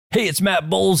Hey, it's Matt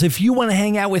Bowles. If you want to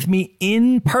hang out with me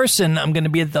in person, I'm going to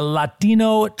be at the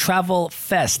Latino Travel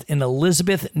Fest in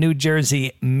Elizabeth, New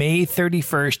Jersey, May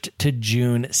 31st to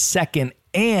June 2nd.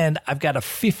 And I've got a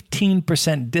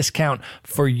 15% discount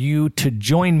for you to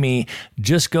join me.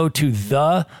 Just go to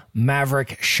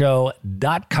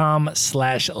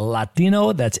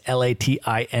themaverickshow.com/Latino. That's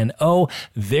Latino.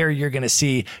 There you're going to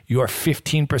see your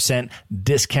 15%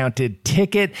 discounted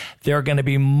ticket. There are going to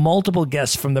be multiple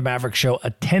guests from the Maverick Show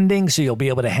attending, so you'll be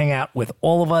able to hang out with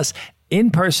all of us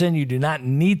in person. You do not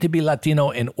need to be Latino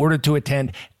in order to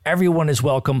attend. Everyone is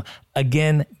welcome.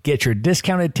 Again, get your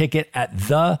discounted ticket at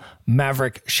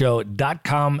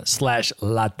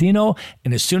themaverickshow.com/Latino.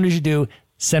 And as soon as you do,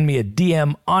 send me a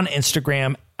DM on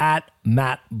Instagram at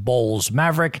Matt Bowles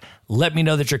Maverick. Let me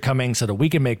know that you're coming so that we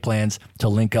can make plans to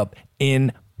link up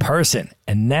in person.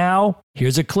 And now,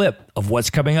 here's a clip of what's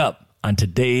coming up on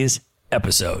today's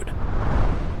episode.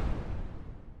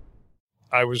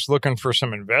 I was looking for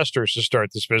some investors to start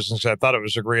this business. I thought it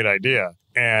was a great idea,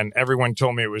 and everyone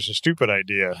told me it was a stupid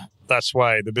idea. That's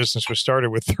why the business was started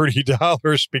with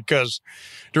 $30, because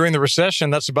during the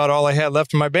recession, that's about all I had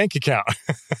left in my bank account.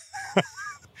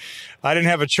 I didn't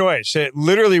have a choice. It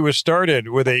literally was started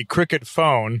with a Cricket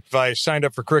phone. I signed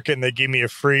up for Cricket, and they gave me a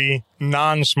free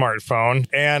non-smartphone,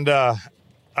 and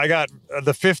I got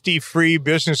the 50 free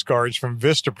business cards from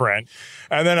Vistaprint,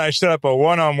 and then I set up a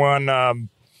one-on-one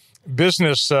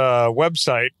business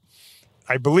website.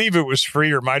 I believe it was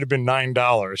free, or might have been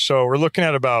 $9. So we're looking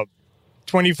at about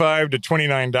 $25 to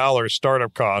 $29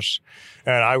 startup costs,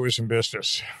 and I was in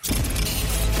business.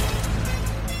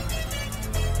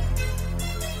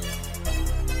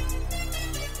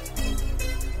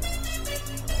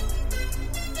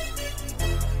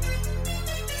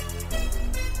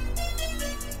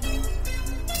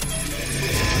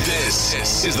 This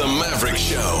is the Maverick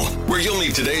Show, where you'll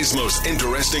meet today's most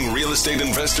interesting real estate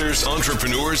investors,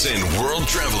 entrepreneurs, and world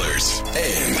travelers,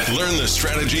 and learn the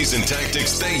strategies and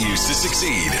tactics they use to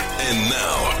succeed. And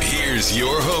now, here's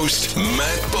your host,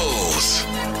 Matt Bowles.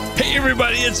 Hey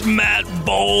everybody, it's Matt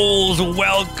Bowles.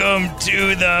 Welcome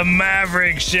to the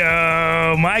Maverick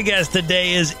Show. My guest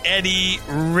today is Eddie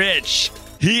Rich.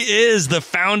 He is the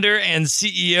founder and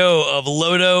CEO of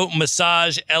Lodo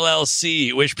Massage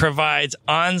LLC, which provides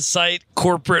on-site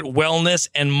corporate wellness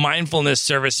and mindfulness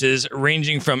services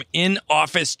ranging from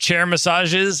in-office chair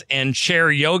massages and chair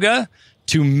yoga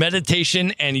to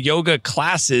meditation and yoga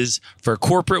classes for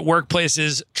corporate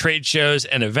workplaces, trade shows,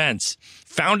 and events.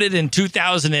 Founded in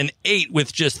 2008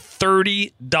 with just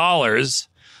 $30,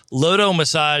 Lodo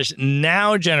Massage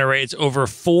now generates over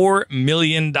 $4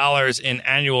 million in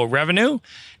annual revenue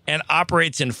and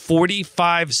operates in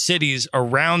 45 cities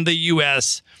around the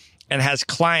U.S. and has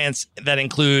clients that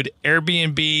include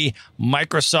Airbnb,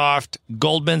 Microsoft,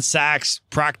 Goldman Sachs,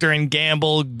 Procter &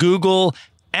 Gamble, Google,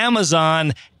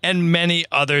 Amazon, and many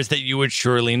others that you would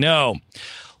surely know.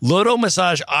 Lodo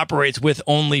Massage operates with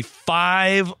only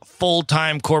 5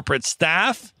 full-time corporate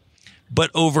staff,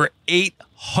 but over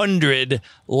 800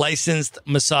 licensed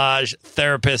massage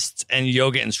therapists and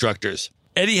yoga instructors.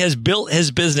 Eddie has built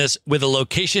his business with a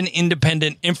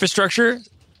location-independent infrastructure,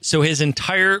 so his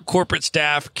entire corporate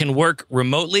staff can work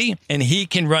remotely, and he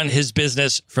can run his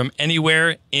business from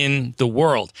anywhere in the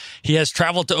world. He has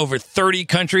traveled to over 30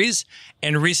 countries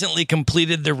and recently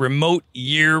completed the Remote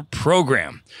Year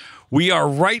program. We are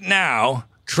right now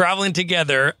traveling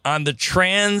together on the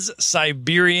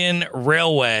Trans-Siberian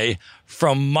Railway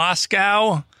from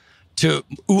Moscow to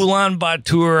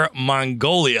Ulaanbaatar,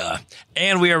 Mongolia.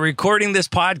 And we are recording this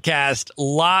podcast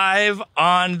live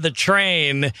on the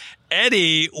train.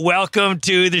 Eddie, welcome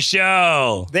to the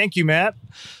show. Thank you, Matt.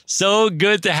 So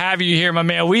good to have you here, my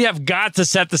man. We have got to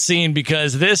set the scene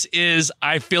because this is,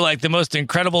 I feel like, the most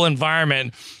incredible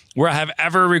environment where I have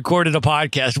ever recorded a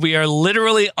podcast. We are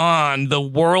literally on the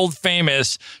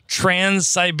world-famous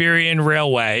Trans-Siberian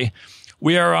Railway.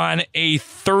 We are on a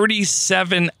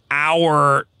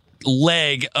 37-hour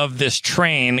leg of this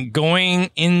train going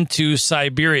into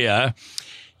Siberia.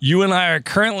 You and I are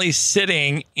currently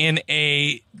sitting in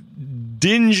a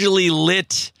dingily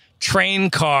lit train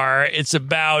car. It's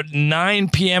about 9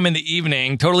 p.m. in the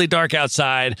evening, totally dark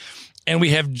outside, and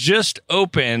we have just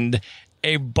opened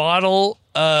a bottle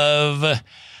of...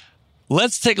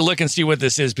 Let's take a look and see what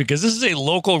this is, because this is a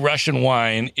local Russian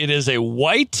wine. It is a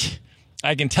white,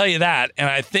 I can tell you that, and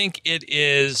I think it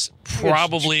is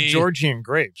probably... It's Georgian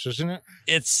grapes, isn't it?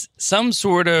 It's some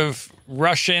sort of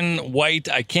Russian white.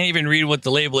 I can't even read what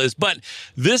the label is, but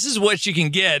this is what you can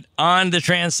get on the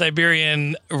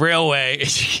Trans-Siberian Railway.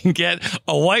 You can get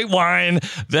a white wine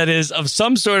that is of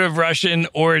some sort of Russian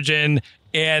origin,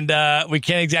 and we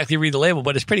can't exactly read the label,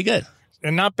 but it's pretty good.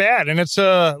 And not bad. And it's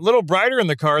a little brighter in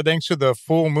the car thanks to the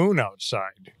full moon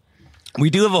outside. We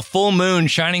do have a full moon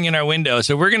shining in our window.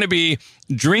 So we're going to be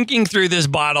drinking through this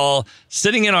bottle,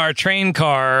 sitting in our train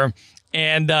car,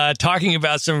 and talking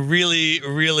about some really,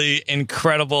 really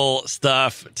incredible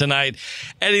stuff tonight.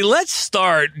 Eddie, let's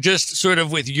start just sort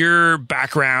of with your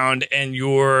background and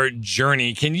your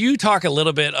journey. Can you talk a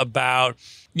little bit about,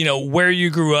 where you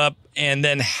grew up and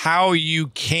then how you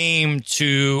came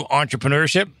to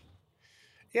entrepreneurship?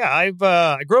 Yeah, I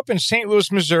grew up in St. Louis,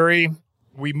 Missouri.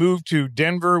 We moved to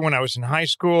Denver when I was in high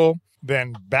school,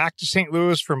 then back to St.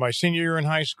 Louis for my senior year in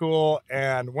high school,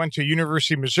 and went to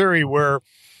University of Missouri where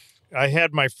I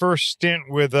had my first stint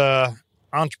with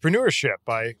entrepreneurship.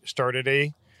 I started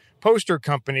a poster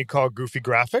company called Goofy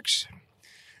Graphics,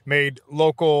 made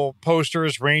local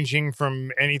posters ranging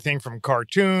from anything from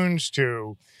cartoons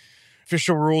to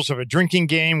official rules of a drinking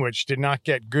game, which did not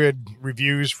get good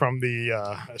reviews from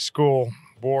the school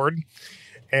board.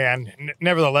 And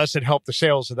nevertheless, it helped the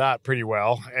sales of that pretty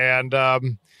well. And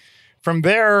from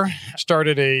there,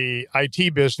 started a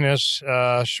IT business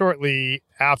shortly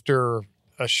after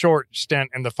a short stint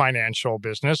in the financial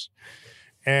business.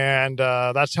 And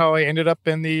that's how I ended up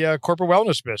in the corporate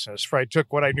wellness business, where I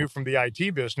took what I knew from the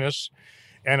IT business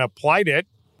and applied it.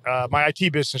 My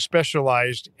IT business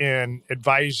specialized in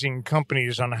advising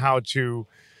companies on how to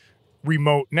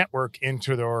remote network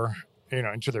into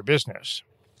their business.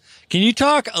 Can you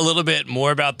talk a little bit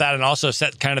more about that and also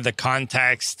set kind of the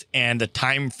context and the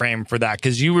time frame for that?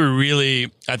 Because you were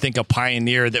really, I think, a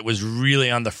pioneer that was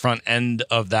really on the front end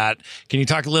of that. Can you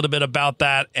talk a little bit about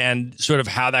that and sort of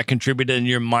how that contributed in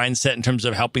your mindset in terms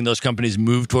of helping those companies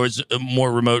move towards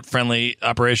more remote-friendly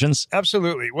operations?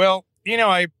 Absolutely. Well,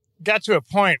 I got to a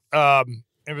point,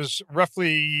 it was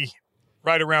roughly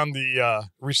right around the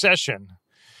recession,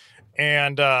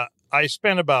 and I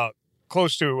spent about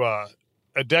close to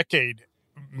a decade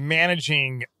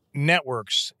managing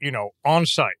networks, on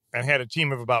site. I had a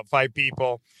team of about 5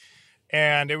 people,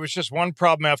 and it was just one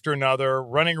problem after another,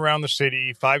 running around the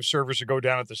city, 5 servers to go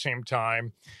down at the same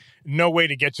time, no way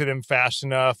to get to them fast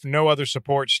enough, no other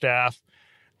support staff.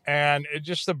 And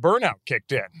the burnout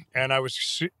kicked in, and I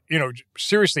was,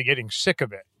 seriously getting sick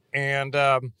of it. And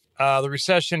the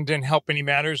recession didn't help any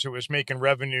matters. It was making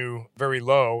revenue very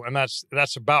low, and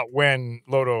that's about when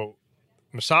Lodo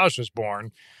Massage was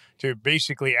born, to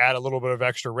basically add a little bit of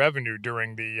extra revenue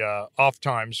during the off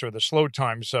times or the slow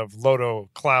times of Lodo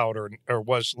Cloud or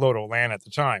was Lodo LAN at the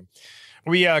time.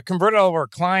 We converted all of our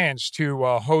clients to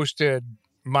hosted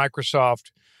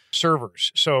Microsoft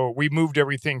servers. So we moved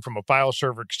everything from a file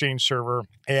server, Exchange server,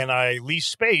 and I leased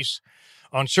space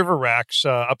on server racks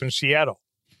up in Seattle.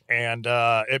 And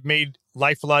it made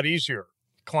life a lot easier.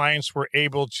 Clients were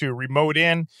able to remote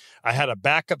in. I had a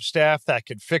backup staff that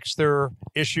could fix their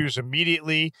issues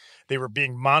immediately. They were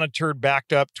being monitored,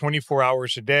 backed up 24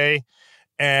 hours a day.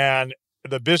 And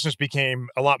the business became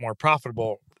a lot more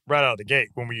profitable right out of the gate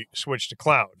when we switched to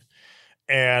cloud.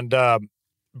 And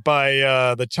by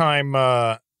the time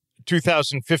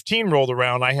 2015 rolled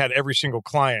around, I had every single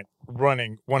client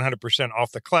running 100%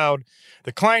 off the cloud.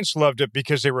 The clients loved it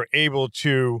because they were able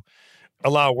to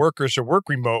allow workers to work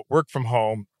remote, work from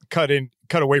home, cut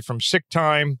away from sick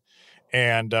time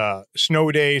and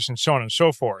snow days and so on and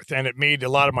so forth. And it made a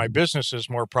lot of my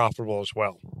businesses more profitable as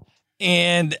well.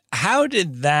 And how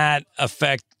did that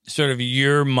affect sort of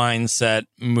your mindset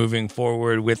moving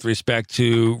forward with respect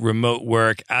to remote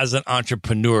work as an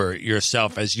entrepreneur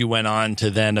yourself, as you went on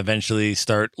to then eventually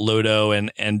start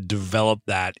Lodo and develop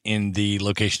that in the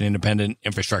location independent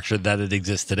infrastructure that it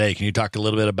exists today? Can you talk a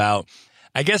little bit about,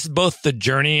 I guess, both the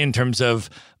journey in terms of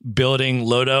building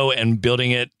Lodo and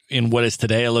building it in what is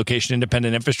today a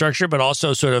location-independent infrastructure, but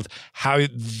also sort of how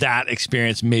that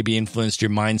experience maybe influenced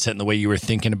your mindset and the way you were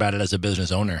thinking about it as a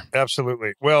business owner?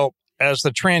 Absolutely. Well, as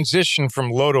the transition from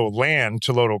Lodo LAN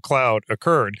to Lodo Cloud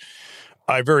occurred,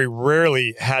 I very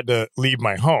rarely had to leave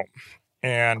my home.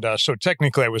 And so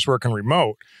technically I was working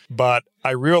remote, but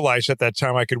I realized at that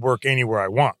time I could work anywhere I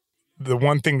want. The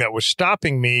one thing that was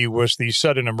stopping me was the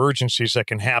sudden emergencies that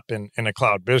can happen in a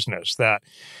cloud business, that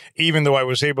even though I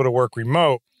was able to work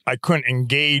remote, I couldn't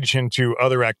engage into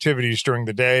other activities during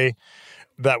the day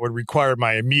that would require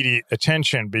my immediate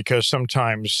attention, because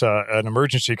sometimes an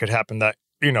emergency could happen that,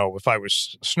 if I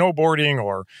was snowboarding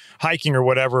or hiking or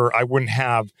whatever, I wouldn't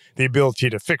have the ability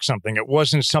to fix something. It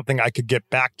wasn't something I could get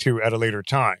back to at a later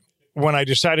time. When I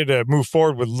decided to move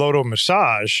forward with Lodo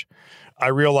Massage, I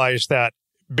realized that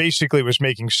basically it was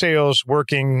making sales,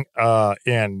 working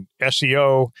in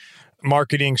SEO,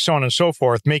 marketing, so on and so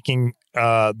forth, making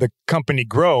the company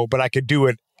grow, but I could do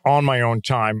it on my own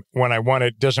time when I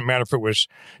wanted. Doesn't matter if it was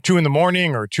 2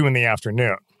 a.m. or 2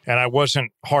 p.m. And I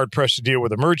wasn't hard pressed to deal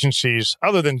with emergencies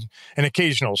other than an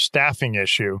occasional staffing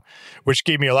issue, which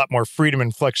gave me a lot more freedom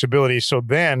and flexibility. So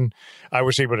then I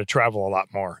was able to travel a lot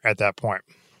more at that point.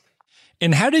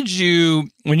 And how did you,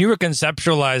 when you were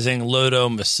conceptualizing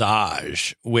Lodo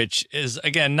Massage, which is,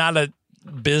 again, not a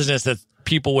business that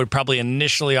people would probably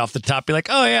initially off the top be like,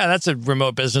 oh, yeah, that's a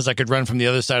remote business I could run from the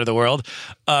other side of the world.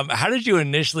 How did you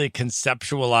initially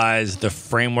conceptualize the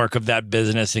framework of that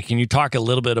business? And can you talk a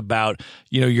little bit about,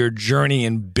 your journey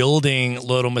in building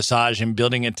Lodo Massage and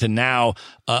building it to now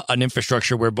an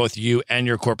infrastructure where both you and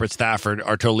your corporate staff are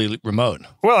totally remote?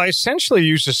 Well, I essentially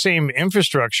use the same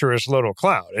infrastructure as Lodo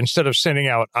Cloud. Instead of sending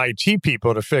out IT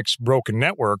people to fix broken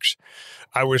networks,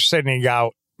 I was sending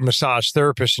out massage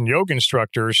therapists and yoga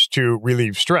instructors to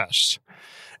relieve stress.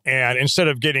 And instead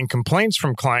of getting complaints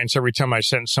from clients every time I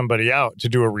sent somebody out to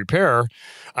do a repair,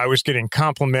 I was getting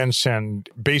compliments and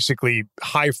basically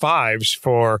high fives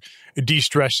for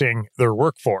de-stressing their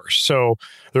workforce. So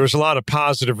there was a lot of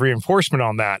positive reinforcement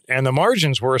on that. And the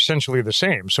margins were essentially the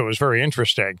same. So it was very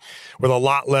interesting with a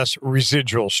lot less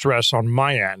residual stress on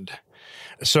my end.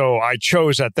 So I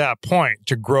chose at that point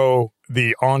to grow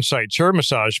the on-site chair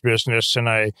massage business, and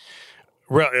I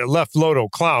left Lodo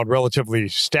Cloud relatively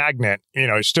stagnant.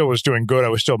 It still was doing good. I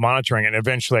was still monitoring it, and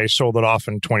eventually I sold it off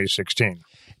in 2016.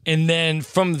 And then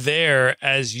from there,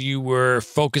 as you were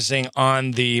focusing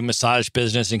on the massage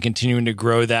business and continuing to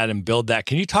grow that and build that,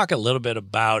 can you talk a little bit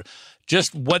about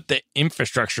just what the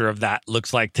infrastructure of that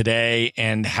looks like today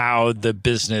and how the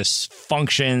business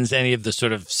functions, any of the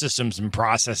sort of systems and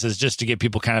processes, just to give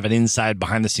people kind of an inside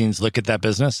behind the scenes look at that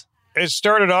business? It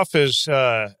started off as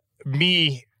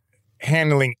me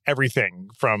handling everything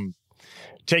from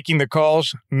taking the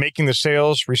calls, making the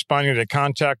sales, responding to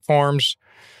contact forms,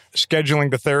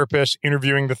 scheduling the therapist,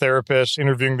 interviewing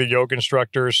the yoga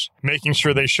instructors, making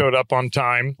sure they showed up on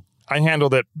time. I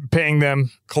handled it, paying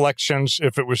them, collections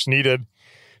if it was needed,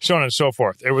 so on and so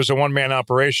forth. It was a one-man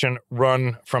operation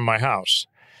run from my house.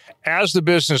 As the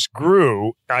business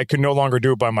grew, I could no longer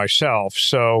do it by myself.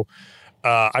 So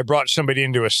I brought somebody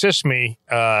in to assist me.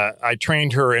 I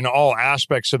trained her in all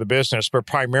aspects of the business, but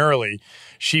primarily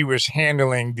she was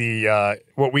handling the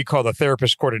what we call the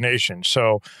therapist coordination.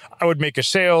 So I would make a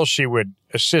sale. She would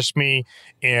assist me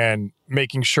in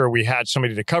making sure we had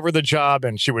somebody to cover the job,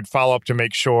 and she would follow up to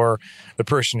make sure the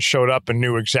person showed up and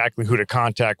knew exactly who to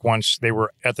contact once they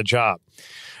were at the job.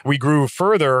 We grew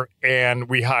further, and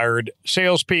we hired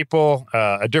salespeople,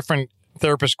 a different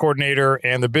therapist coordinator,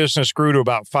 and the business grew to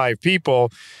about 5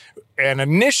 people. And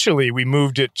initially, we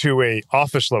moved it to a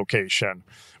office location.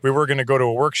 We were going to go to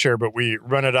a work share, but we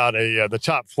rented out the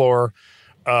top floor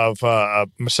of a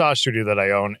massage studio that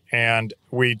I own, and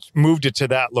we moved it to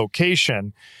that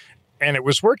location. And it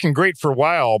was working great for a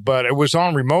while, but it was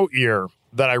on remote year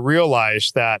that I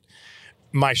realized that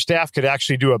my staff could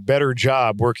actually do a better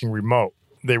job working remote.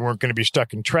 They weren't going to be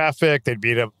stuck in traffic. They'd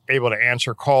be able to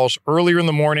answer calls earlier in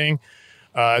the morning.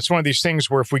 It's one of these things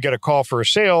where if we get a call for a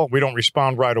sale, we don't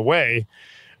respond right away.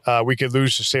 We could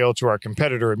lose the sale to our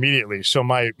competitor immediately. So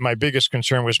my biggest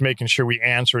concern was making sure we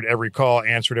answered every call,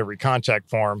 answered every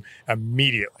contact form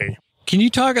immediately. Can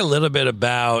you talk a little bit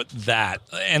about that?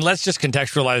 And let's just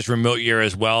contextualize remote year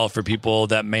as well for people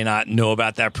that may not know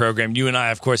about that program. You and I,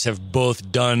 of course, have both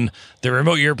done the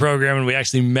remote year program, and we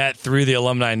actually met through the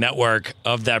alumni network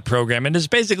of that program. And it's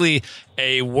basically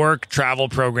a work travel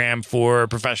program for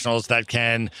professionals that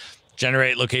can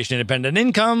generate location independent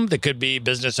income. That could be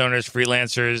business owners,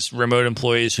 freelancers, remote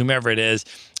employees, whomever it is.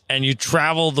 And you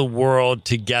travel the world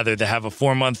together. They have a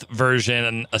 4-month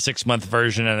version, a 6-month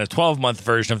version, and a 12-month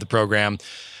version of the program.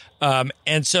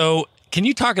 And so can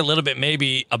you talk a little bit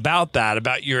maybe about that,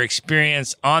 about your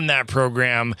experience on that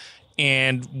program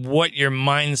and what your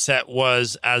mindset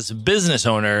was as a business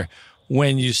owner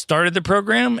when you started the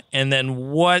program, and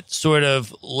then what sort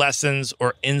of lessons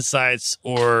or insights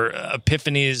or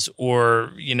epiphanies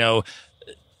or,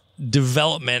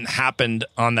 development happened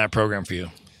on that program for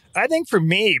you? I think for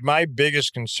me, my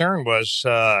biggest concern was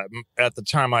at the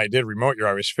time I did remote year,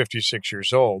 I was 56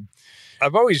 years old.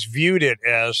 I've always viewed it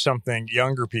as something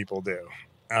younger people do.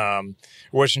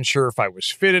 Wasn't sure if I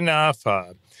was fit enough.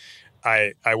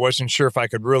 I wasn't sure if I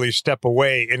could really step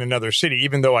away in another city,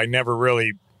 even though I never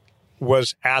really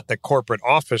was at the corporate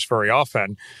office very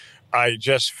often. I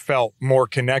just felt more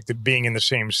connected being in the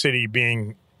same city,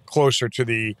 being closer to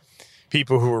the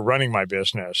people who were running my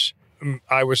business.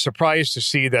 I was surprised to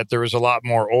see that there was a lot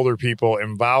more older people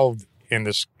involved in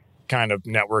this kind of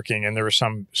networking. And there were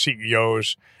some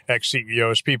CEOs,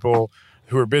 ex-CEOs, people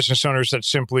who were business owners that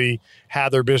simply had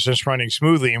their business running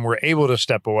smoothly and were able to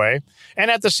step away. And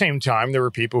at the same time, there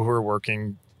were people who were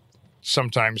working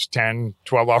sometimes 10,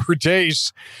 12-hour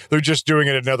days. They're just doing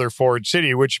it in another Ford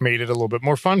city, which made it a little bit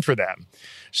more fun for them.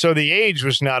 So the age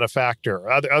was not a factor.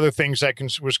 Other things I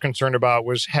was concerned about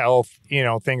was health,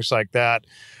 things like that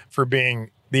for being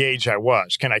the age I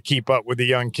was. Can I keep up with the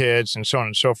young kids and so on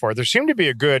and so forth? There seemed to be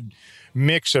a good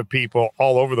mix of people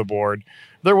all over the board.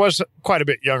 There was quite a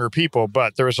bit younger people,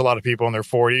 but there was a lot of people in their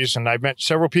 40s, and I met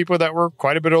several people that were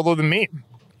quite a bit older than me.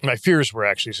 My fears were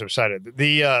actually subsided.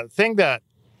 The thing that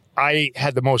I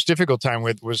had the most difficult time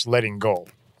with was letting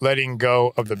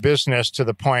go of the business to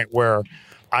the point where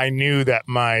I knew that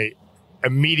my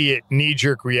immediate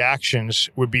knee-jerk reactions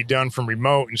would be done from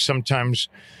remote, and sometimes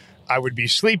I would be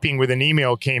sleeping with an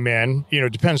email came in,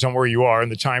 depends on where you are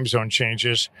and the time zone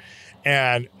changes,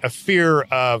 and a fear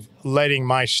of letting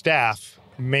my staff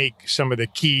make some of the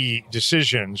key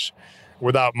decisions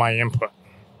without my input.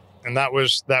 And that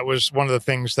was one of the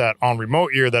things that on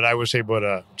remote year that I was able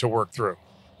to work through.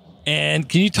 And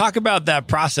can you talk about that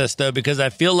process, though? Because I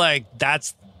feel like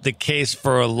that's the case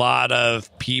for a lot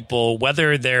of people,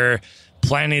 whether they're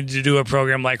planning to do a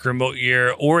program like Remote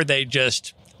Year or they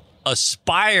just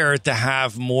aspire to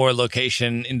have more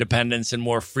location independence and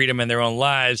more freedom in their own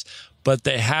lives, but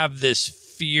they have this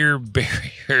fear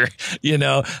barrier,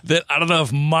 that I don't know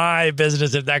if my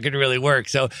business, if that could really work.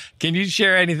 So can you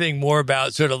share anything more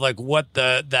about sort of like what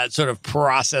that sort of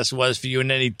process was for you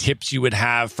and any tips you would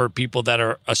have for people that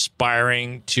are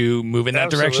aspiring to move in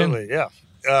that direction? Absolutely,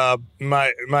 yeah.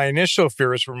 My initial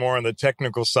fears were more on the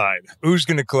technical side. Who's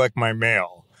going to collect my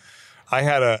mail? I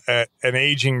had an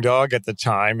aging dog at the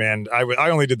time, and I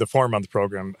only did the 4-month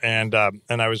program, and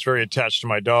I was very attached to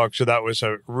my dog, so that was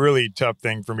a really tough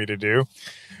thing for me to do.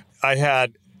 I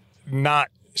had not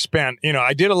spent,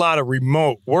 I did a lot of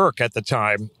remote work at the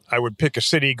time. I would pick a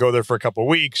city, go there for a couple of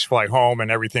weeks, fly home,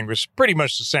 and everything was pretty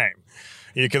much the same.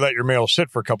 You could let your mail sit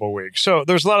for a couple of weeks. So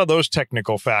there's a lot of those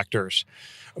technical factors.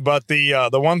 But the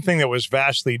one thing that was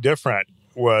vastly different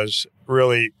was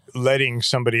really letting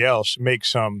somebody else make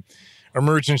some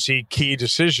emergency key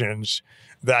decisions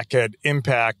that could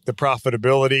impact the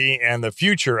profitability and the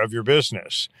future of your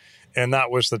business. And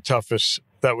that was the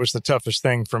toughest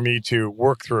thing for me to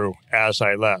work through as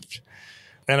I left.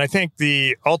 And I think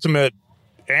the ultimate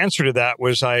answer to that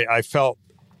was I felt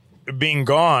being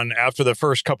gone after the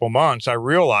first couple months, I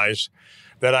realized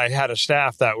that I had a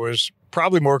staff that was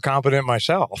probably more competent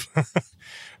myself.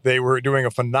 They were doing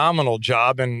a phenomenal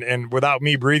job, and without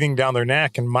me breathing down their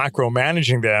neck and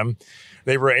micromanaging them,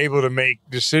 they were able to make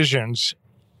decisions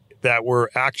that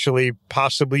were actually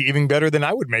possibly even better than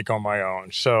I would make on my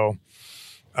own. So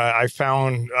I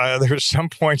found there's some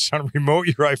points on remote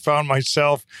year I found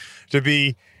myself to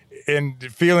be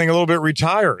feeling a little bit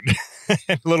retired,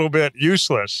 a little bit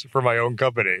useless for my own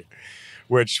company,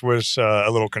 which was a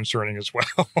little concerning as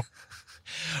well.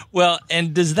 Well,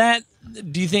 and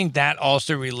do you think that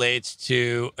also relates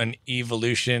to an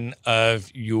evolution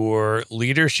of your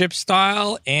leadership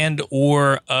style and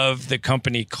or of the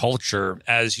company culture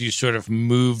as you sort of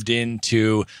moved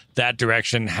into that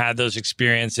direction, had those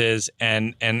experiences,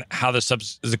 and how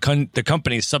the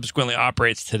company subsequently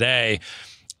operates today?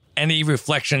 Any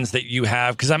reflections that you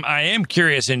have? Because I am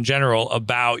curious in general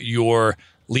about your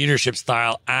leadership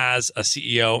style as a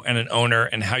CEO and an owner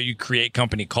and how you create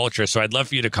company culture. So I'd love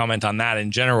for you to comment on that in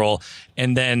general,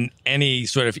 and then any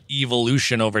sort of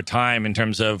evolution over time in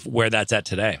terms of where that's at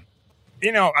today.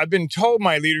 I've been told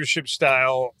my leadership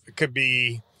style could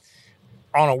be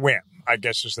on a whim, I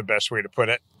guess is the best way to put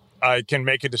it. I can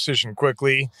make a decision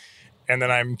quickly, and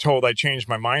then I'm told I change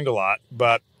my mind a lot,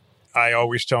 but I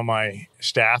always tell my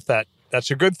staff that that's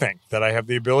a good thing, that I have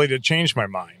the ability to change my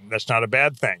mind. That's not a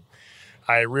bad thing.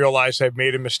 I realize I've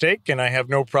made a mistake, and I have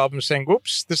no problem saying,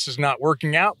 whoops, this is not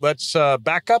working out. Let's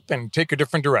back up and take a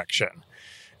different direction.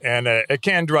 And it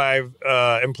can drive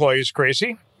employees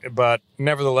crazy, but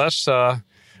nevertheless, I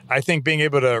think being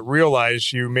able to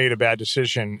realize you made a bad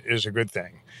decision is a good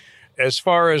thing. As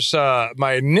far as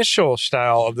my initial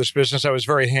style of this business, I was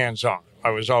very hands-on.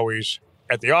 I was always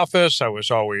at the office. I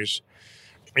was always,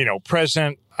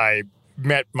 present. I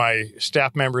met my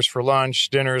staff members for lunch,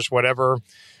 dinners, whatever,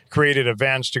 created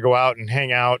events to go out and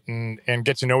hang out and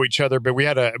get to know each other. But we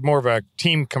had more of a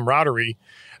team camaraderie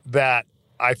that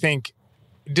I think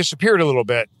disappeared a little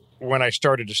bit when I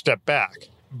started to step back.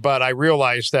 But I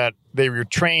realized that they were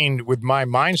trained with my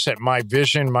mindset, my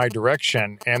vision, my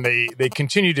direction, and they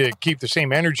continue to keep the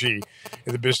same energy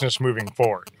in the business moving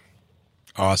forward.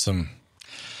 Awesome.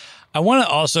 I want to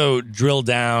also drill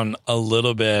down a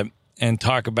little bit and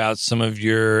talk about some of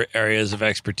your areas of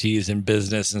expertise in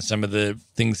business and some of the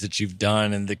things that you've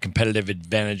done and the competitive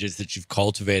advantages that you've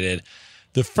cultivated.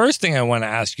 The first thing I want to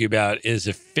ask you about is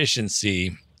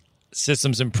efficiency,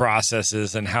 systems and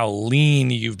processes, and how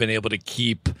lean you've been able to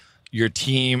keep your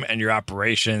team and your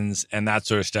operations and that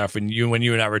sort of stuff. When you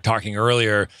and I were talking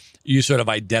earlier, you sort of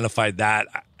identified that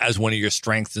as one of your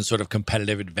strengths and sort of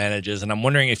competitive advantages. And I'm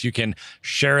wondering if you can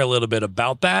share a little bit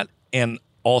about that and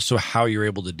also how you're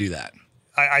able to do that.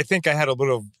 I think I had a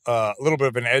little bit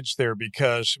of an edge there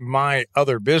because my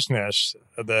other business,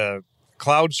 the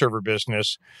cloud server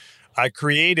business, I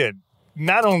created.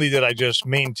 Not only did I just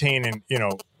maintain and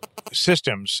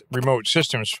systems, remote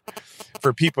systems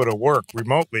for people to work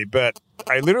remotely, but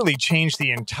I literally changed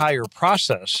the entire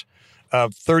process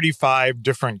of 35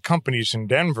 different companies in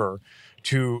Denver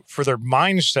for their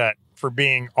mindset for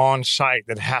being on site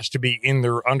that has to be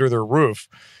under their roof,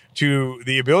 to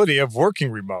the ability of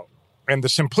working remote and the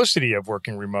simplicity of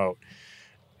working remote.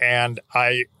 And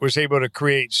I was able to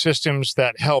create systems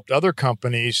that helped other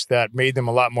companies, that made them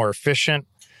a lot more efficient,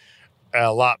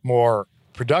 a lot more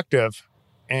productive,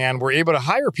 and were able to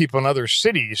hire people in other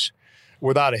cities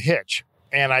without a hitch.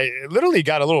 And I literally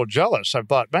got a little jealous. I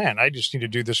thought, man, I just need to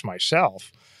do this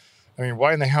myself. I mean,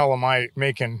 why in the hell am I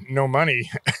making no money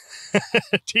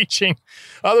teaching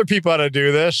other people how to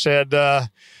do this? And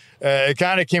it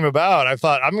kind of came about. I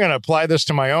thought, I'm going to apply this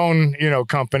to my own,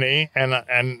 company, and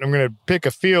I'm going to pick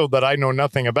a field that I know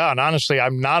nothing about. And honestly,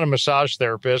 I'm not a massage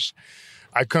therapist.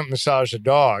 I couldn't massage a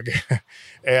dog.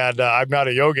 And I'm not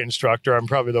a yoga instructor. I'm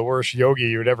probably the worst yogi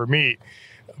you would ever meet.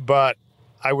 But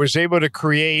I was able to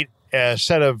create a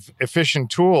set of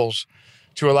efficient tools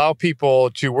to allow people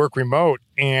to work remote.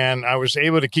 And I was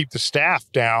able to keep the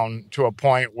staff down to a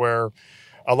point where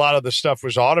a lot of the stuff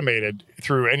was automated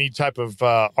through any type of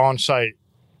on-site,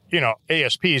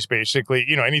 ASPs, basically,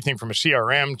 anything from a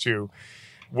CRM to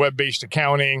web-based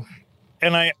accounting.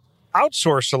 And I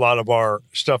outsourced a lot of our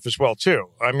stuff as well, too.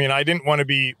 I mean, I didn't want to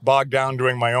be bogged down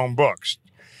doing my own books.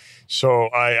 So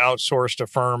I outsourced a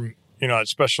firm, that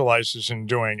specializes in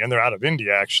doing, and they're out of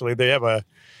India, actually. They have a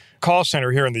call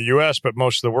center here in the U.S., but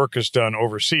most of the work is done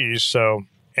overseas. So,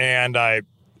 and I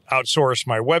outsourced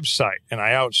my website and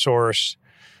I outsourced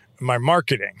my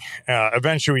marketing.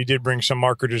 Eventually, we did bring some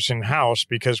marketers in-house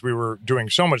because we were doing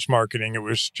so much marketing. It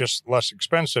was just less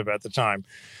expensive at the time.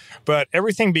 But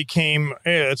everything became,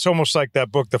 it's almost like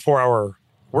that book, The 4-Hour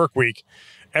Work Week.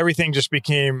 Everything just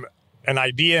became an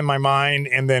idea in my mind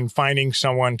and then finding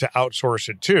someone to outsource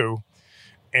it to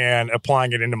and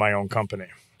applying it into my own company.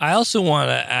 I also want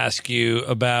to ask you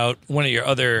about one of your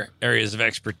other areas of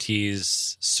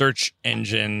expertise, search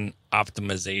engine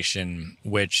optimization,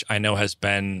 which I know has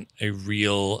been a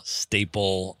real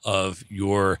staple of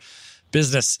your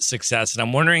business success. And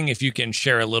I'm wondering if you can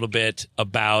share a little bit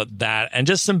about that and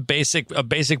just a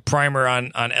basic primer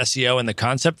on SEO and the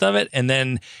concept of it. And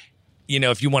then,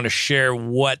 if you want to share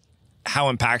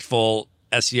how impactful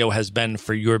SEO has been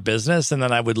for your business. And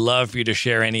then I would love for you to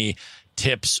share any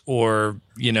tips or,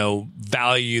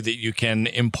 value that you can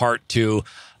impart to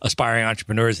aspiring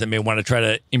entrepreneurs that may want to try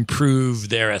to improve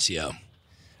their SEO.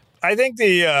 I think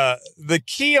the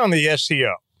key on the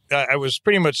SEO, I was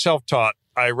pretty much self-taught.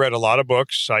 I read a lot of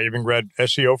books. I even read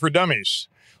SEO for Dummies.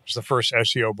 It was the first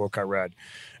SEO book I read.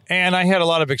 And I had a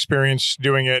lot of experience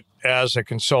doing it as a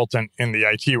consultant in the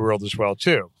IT world as well,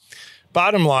 too.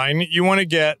 Bottom line, you want to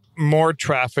get more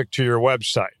traffic to your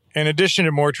website. In addition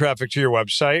to more traffic to your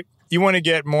website, you want to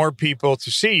get more people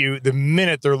to see you the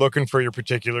minute they're looking for your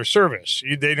particular service.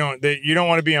 You don't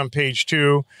want to be on page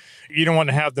 2. You don't want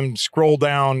to have them scroll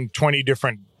down 20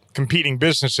 different competing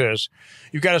businesses.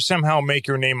 You've got to somehow make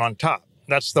your name on top.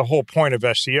 That's the whole point of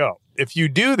SEO. If you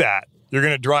do that, you're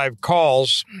going to drive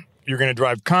calls, you're going to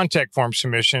drive contact form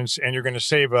submissions, and you're going to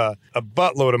save a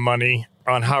buttload of money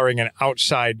on hiring an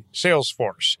outside sales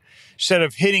force. Instead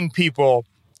of hitting people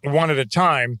one at a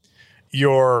time,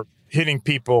 you're hitting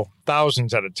people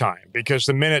thousands at a time, because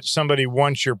the minute somebody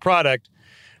wants your product,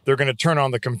 they're going to turn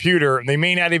on the computer and they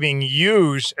may not even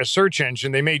use a search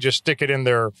engine. They may just stick it in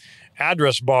their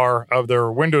address bar of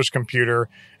their Windows computer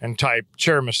and type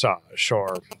chair massage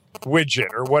or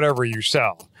widget or whatever you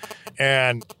sell.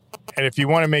 And if you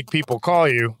want to make people call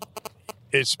you,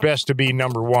 it's best to be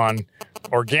number one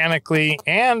organically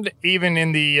and even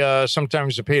in the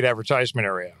sometimes the paid advertisement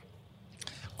area.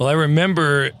 Well, I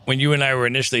remember when you and I were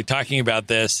initially talking about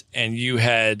this and you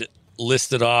had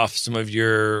listed off some of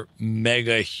your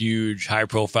mega huge high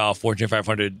profile Fortune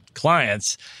 500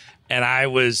 clients. And I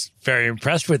was very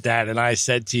impressed with that. And I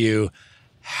said to you,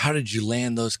 how did you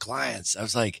land those clients? I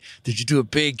was like, did you do a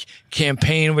big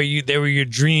campaign where they were your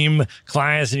dream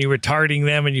clients and you were targeting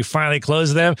them and you finally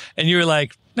closed them? And you were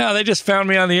like, no, they just found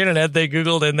me on the internet. They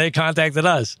Googled and they contacted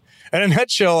us. And in a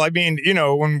nutshell, I mean,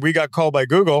 when we got called by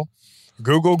Googled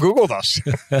us.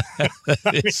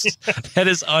 That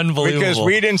is unbelievable. Because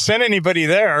we didn't send anybody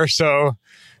there. So,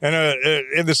 and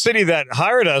in the city that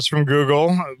hired us from Google,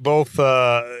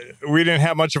 we didn't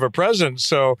have much of a presence.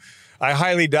 So I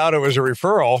highly doubt it was a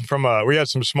referral from we had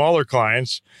some smaller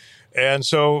clients. And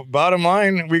so bottom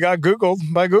line, we got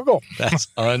Googled by Google. That's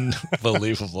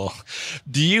unbelievable.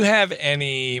 Do you have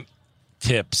any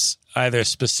tips, either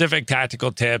specific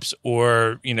tactical tips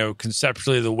or,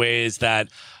 conceptually the ways that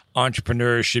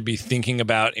entrepreneurs should be thinking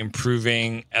about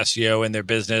improving SEO in their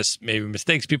business, maybe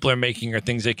mistakes people are making or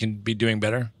things they can be doing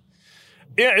better?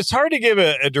 Yeah, it's hard to give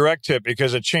a direct tip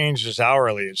because it changes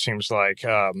hourly, it seems like.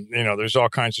 There's all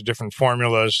kinds of different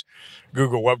formulas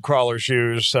Google web crawlers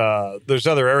use. There's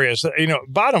other areas.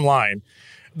 Bottom line,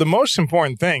 the most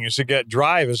important thing is to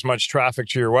drive as much traffic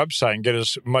to your website and get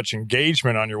as much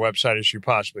engagement on your website as you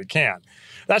possibly can.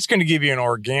 That's going to give you an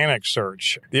organic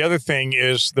search. The other thing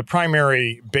is the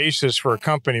primary basis for a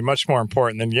company, much more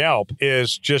important than Yelp,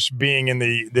 is just being in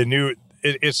the new,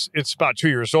 it's about 2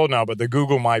 years old now, but the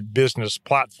Google My Business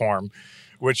platform,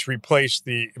 which replaced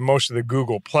most of the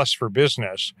Google Plus for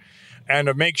Business. And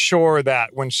to make sure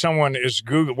that when someone is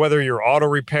Google, whether you're auto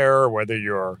repair, whether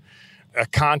you're a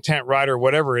content writer,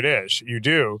 whatever it is you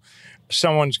do,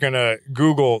 someone's going to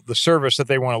Google the service that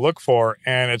they want to look for,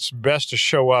 and it's best to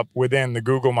show up within the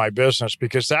Google My Business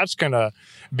because that's going to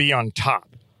be on top.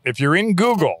 If you're in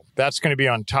Google, that's going to be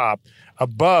on top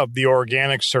above the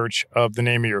organic search of the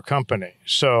name of your company.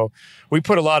 So we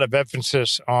put a lot of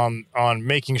emphasis on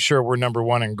making sure we're number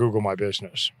one in Google My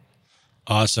Business.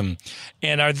 Awesome.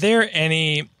 And are there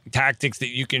any tactics that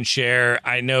you can share?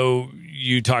 I know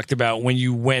you talked about when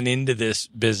you went into this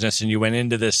business and you went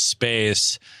into this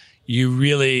space, you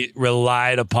really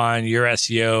relied upon your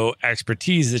SEO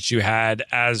expertise that you had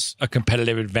as a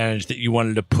competitive advantage that you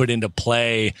wanted to put into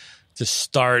play to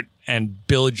start and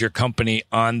build your company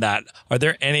on that. Are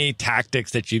there any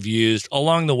tactics that you've used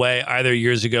along the way, either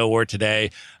years ago or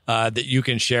today, that you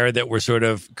can share that were sort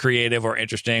of creative or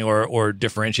interesting or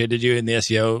differentiated you in the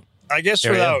SEO? I guess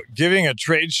area? Without giving a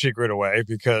trade secret away,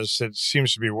 because it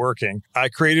seems to be working, I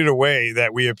created a way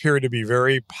that we appear to be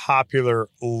very popular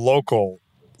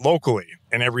locally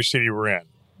in every city we're in.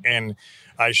 And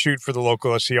I shoot for the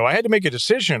local SEO. I had to make a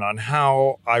decision on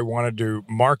how I wanted to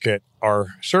market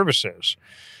our services.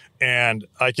 And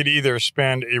I could either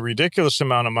spend a ridiculous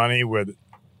amount of money with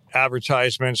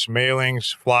advertisements,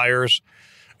 mailings, flyers,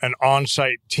 an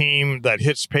on-site team that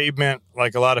hits pavement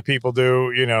like a lot of people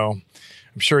do.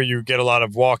 I'm sure you get a lot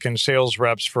of walk-in sales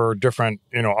reps for different,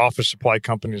 office supply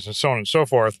companies and so on and so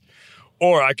forth.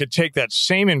 Or I could take that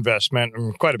same investment,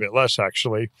 and quite a bit less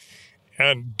actually,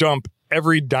 and dump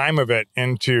every dime of it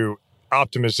into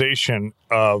optimization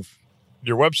of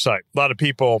your website. A lot of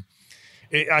people,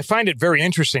 I find it very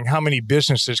interesting how many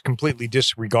businesses completely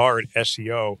disregard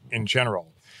SEO in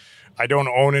general. I don't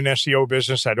own an SEO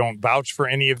business. I don't vouch for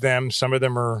any of them. Some of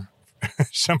them are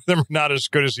not as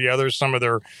good as the others. Some of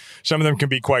them can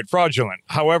be quite fraudulent.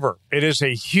 However, it is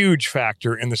a huge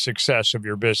factor in the success of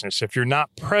your business. If you're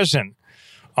not present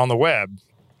on the web,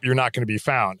 you're not going to be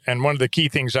found. And one of the key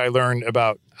things I learned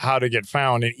about how to get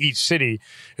found in each city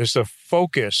is to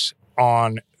focus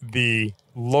on the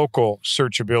local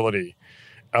searchability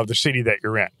of the city that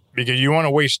you're in. Because you want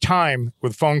to waste time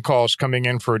with phone calls coming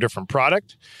in for a different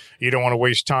product. You don't want to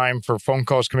waste time for phone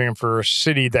calls coming in for a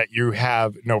city that you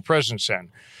have no presence in.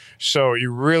 So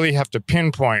you really have to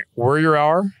pinpoint where you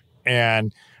are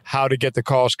and how to get the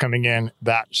calls coming in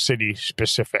that city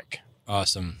specific.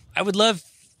 Awesome. I would love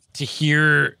to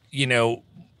hear,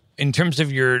 in terms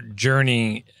of your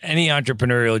journey, any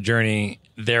entrepreneurial journey,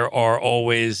 there are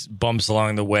always bumps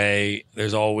along the way.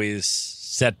 There's always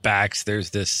setbacks.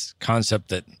 There's this concept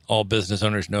that all business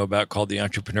owners know about called the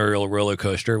entrepreneurial roller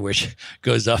coaster, which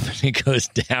goes up and it goes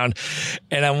down.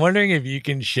 And I'm wondering if you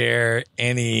can share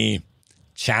any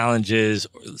challenges,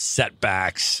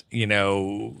 setbacks,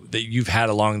 that you've had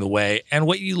along the way and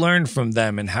what you learned from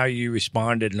them and how you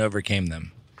responded and overcame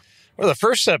them. Well, the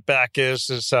first setback is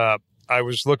I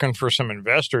was looking for some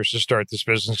investors to start this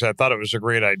business. I thought it was a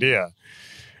great idea.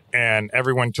 And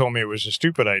everyone told me it was a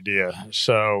stupid idea.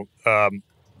 So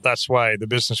that's why the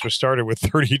business was started with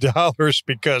 $30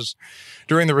 because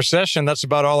during the recession, that's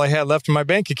about all I had left in my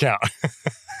bank account.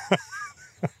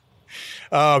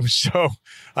 So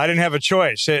I didn't have a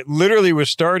choice. It literally was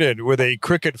started with a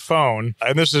cricket phone.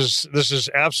 And this is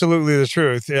absolutely the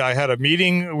truth. I had a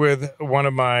meeting with one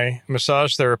of my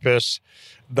massage therapists.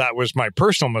 That was my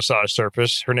personal massage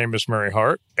therapist. Her name is Mary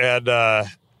Hart. And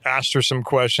asked her some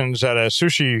questions at a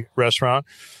sushi restaurant.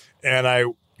 And I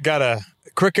got a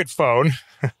cricket phone.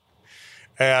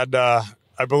 And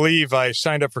I believe I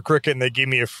signed up for Cricket and they gave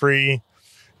me a free,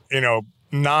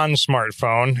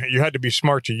 non-smartphone. You had to be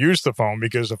smart to use the phone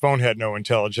because the phone had no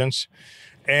intelligence.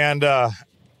 And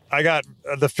I got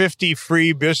the 50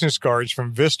 free business cards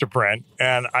from Vistaprint,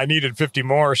 and I needed 50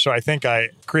 more. So I think I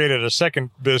created a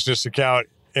second business account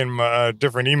in my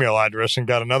different email address and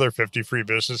got another 50 free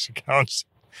business accounts.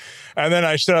 And then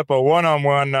I set up a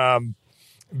one-on-one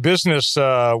business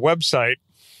website.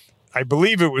 I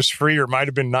believe it was free or might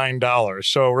have been $9.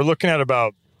 So we're looking at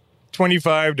about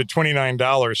 $25 to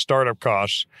 $29 startup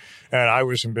costs, and I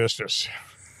was in business.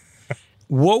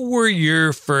 What were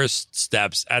your first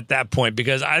steps at that point?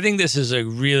 Because I think this is a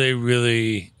really,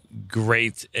 really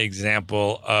great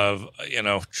example of,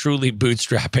 truly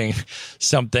bootstrapping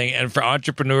something. And for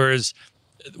entrepreneurs,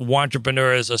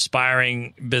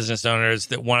 aspiring business owners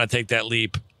that want to take that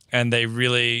leap and they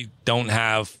really don't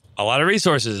have a lot of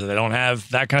resources, they don't have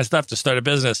that kind of stuff to start a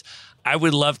business. I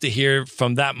would love to hear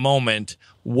from that moment,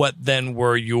 what then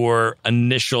were your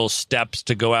initial steps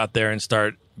to go out there and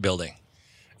start building?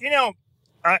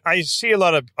 I see a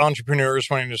lot of entrepreneurs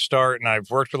wanting to start, and I've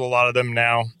worked with a lot of them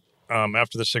now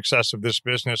after the success of this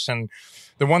business. And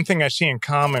the one thing I see in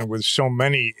common with so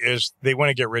many is they want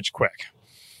to get rich quick.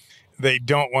 They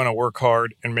don't want to work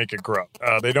hard and make it grow.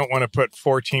 They don't want to put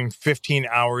 14, 15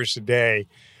 hours a day,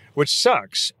 which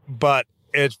sucks. But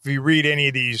if you read any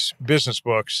of these business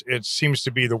books, it seems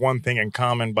to be the one thing in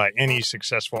common by any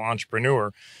successful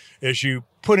entrepreneur is you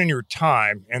put in your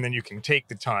time and then you can take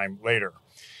the time later.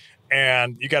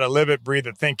 And you got to live it, breathe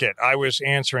it, think it. I was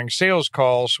answering sales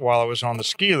calls while I was on the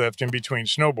ski lift in between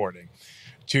snowboarding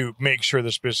to make sure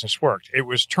this business worked. It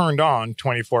was turned on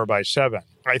 24/7.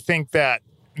 I think that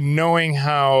knowing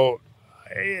how,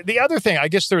 the other thing, I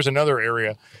guess there's another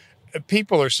area.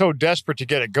 People are so desperate to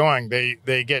get it going,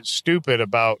 they get stupid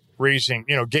about raising,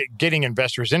 getting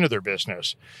investors into their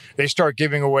business. They start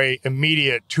giving away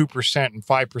immediate 2% and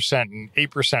 5% and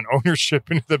 8% ownership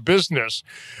into the business,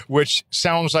 which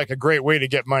sounds like a great way to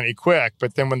get money quick.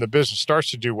 But then when the business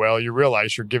starts to do well, you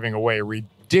realize you're giving away a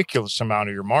ridiculous amount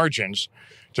of your margins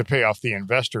to pay off the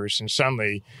investors. And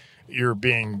suddenly you're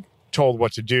being told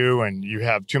what to do and you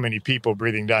have too many people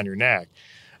breathing down your neck.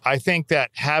 I think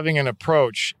that having an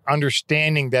approach,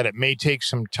 understanding that it may take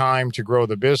some time to grow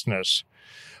the business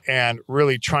and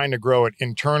really trying to grow it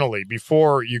internally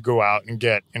before you go out and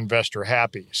get investor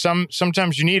happy.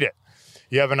 Sometimes you need it.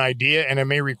 You have an idea and it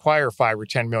may require 5 or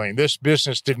 10 million. This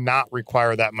business did not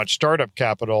require that much startup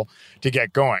capital to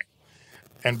get going.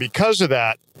 And because of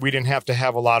that, we didn't have to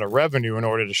have a lot of revenue in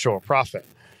order to show a profit.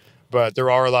 But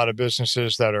there are a lot of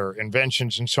businesses that are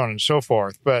inventions and so on and so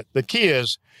forth. But the key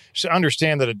is to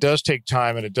understand that it does take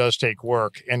time and it does take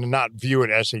work and to not view it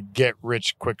as a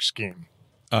get-rich-quick scheme.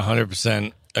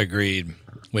 100% agreed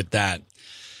with that.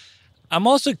 I'm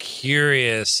also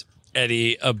curious,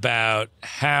 Eddie, about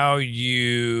how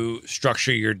you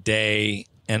structure your day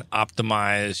and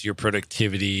optimize your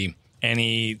productivity.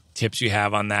 Any tips you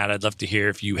have on that? I'd love to hear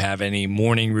if you have any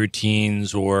morning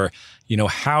routines or,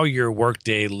 how your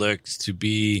workday looks to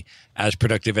be as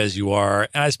productive as you are.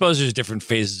 And I suppose there's different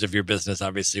phases of your business,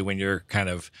 obviously, when you're kind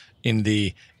of in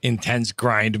the intense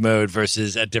grind mode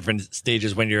versus at different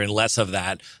stages when you're in less of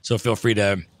that. So feel free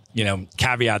to,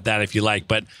 caveat that if you like.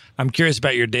 But I'm curious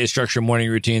about your day structure, morning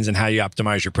routines, and how you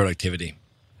optimize your productivity.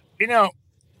 A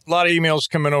lot of emails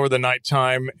come in over the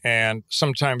nighttime, and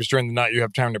sometimes during the night you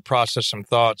have time to process some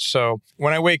thoughts. So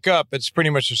when I wake up, it's pretty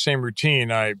much the same routine.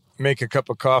 I make a cup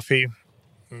of coffee,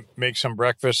 make some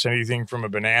breakfast, anything from a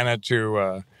banana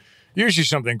to usually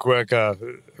something quick,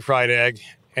 fried egg,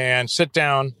 and sit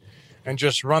down and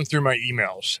just run through my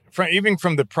emails, even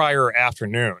from the prior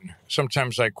afternoon.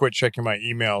 Sometimes I quit checking my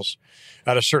emails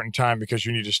at a certain time because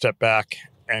you need to step back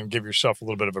and give yourself a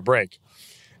little bit of a break.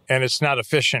 And it's not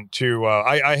efficient to,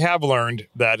 I have learned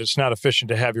that it's not efficient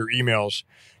to have your emails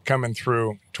coming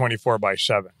through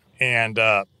 24/7. And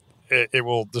it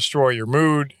will destroy your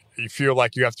mood. You feel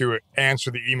like you have to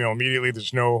answer the email immediately.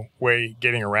 There's no way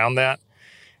getting around that.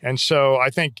 And so I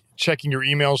think checking your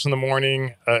emails in the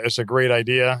morning is a great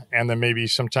idea. And then maybe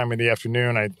sometime in the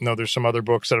afternoon, I know there's some other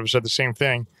books that have said the same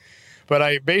thing. But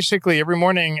I basically, every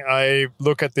morning, I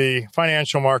look at the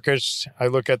financial markets. I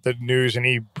look at the news,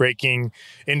 any breaking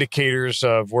indicators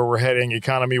of where we're heading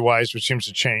economy-wise, which seems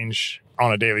to change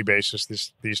on a daily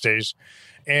basis these days.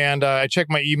 And I check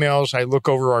my emails. I look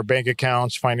over our bank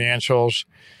accounts, financials,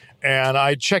 and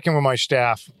I check in with my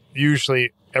staff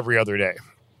usually every other day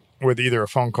with either a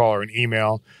phone call or an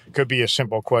email. It could be a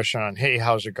simple question on, hey,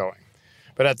 how's it going?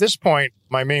 But at this point,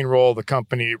 my main role of the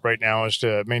company right now is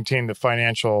to maintain the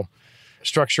financial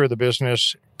structure of the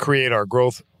business, create our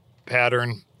growth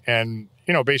pattern, and,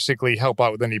 basically help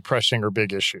out with any pressing or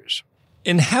big issues.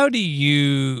 And how do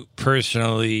you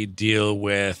personally deal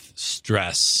with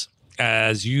stress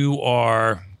as you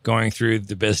are going through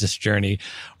the business journey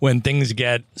when things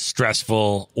get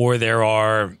stressful or there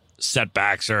are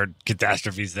setbacks or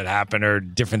catastrophes that happen or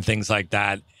different things like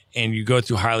that, and you go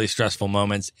through highly stressful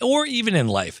moments or even in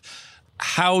life?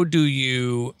 How do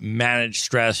you manage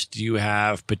stress? Do you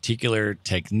have particular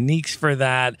techniques for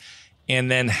that? And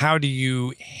then how do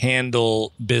you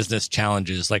handle business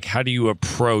challenges? Like, how do you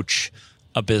approach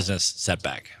a business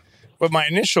setback? Well, my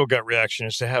initial gut reaction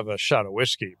is to have a shot of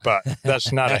whiskey, but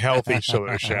that's not a healthy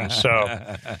solution. So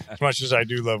as much as I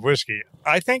do love whiskey,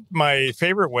 I think my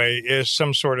favorite way is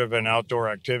some sort of an outdoor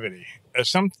activity,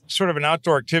 some sort of an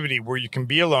outdoor activity where you can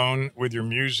be alone with your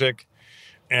music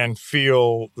and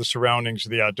feel the surroundings of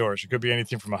the outdoors. It could be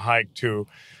anything from a hike to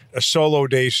a solo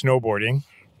day snowboarding,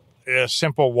 a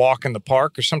simple walk in the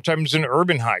park, or sometimes an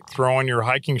urban hike. Throw on your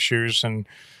hiking shoes and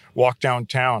walk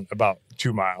downtown about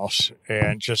 2 miles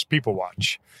and just people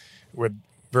watch with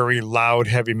very loud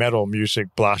heavy metal music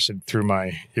blasted through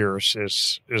my ears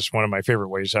is one of my favorite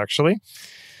ways, actually.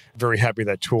 Very happy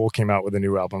that Tool came out with a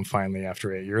new album finally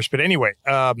after 8 years. But anyway,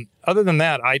 other than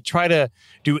that, I try to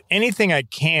do anything I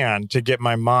can to get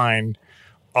my mind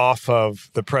off of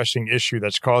the pressing issue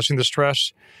that's causing the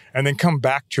stress and then come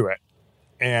back to it.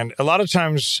 And a lot of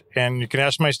times, and you can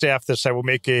ask my staff this, I will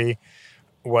make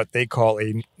what they call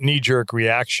a knee-jerk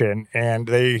reaction, and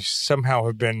they somehow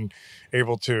have been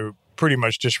able to pretty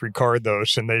much disregard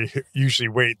those, and they usually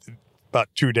wait about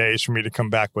 2 days for me to come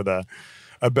back with a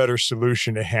better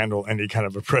solution to handle any kind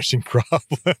of a pressing problem.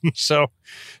 So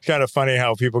it's kind of funny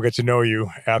how people get to know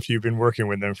you after you've been working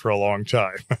with them for a long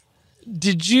time.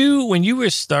 Did you, when you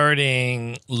were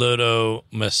starting Loto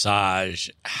Massage,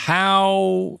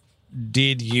 how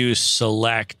did you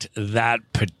select that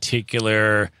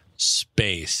particular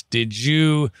space? Did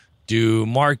you do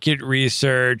market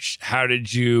research? How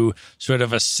did you sort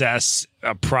of assess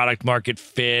a product market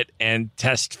fit and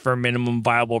test for minimum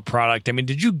viable product? I mean,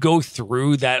 did you go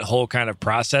through that whole kind of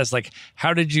process? Like,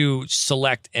 how did you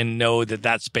select and know that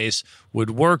that space would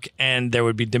work and there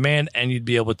would be demand and you'd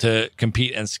be able to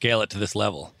compete and scale it to this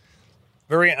level?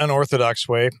 Very unorthodox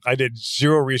way. I did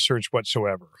zero research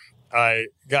whatsoever. I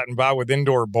got involved with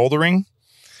indoor bouldering,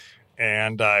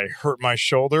 and I hurt my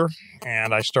shoulder,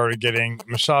 and I started getting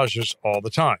massages all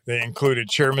the time. They included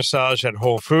chair massage at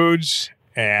Whole Foods,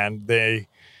 and they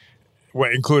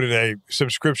included a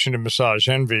subscription to Massage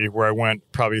Envy where I went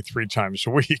probably 3 times a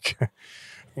week.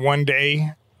 One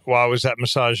day while I was at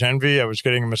Massage Envy, I was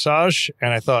getting a massage,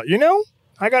 and I thought,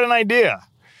 I got an idea.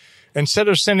 Instead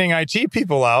of sending IT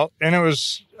people out, I'm going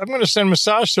to send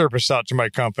massage therapists out to my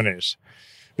companies,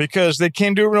 because they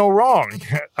can do no wrong.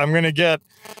 I'm going to get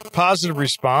positive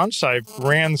response. I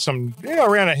ran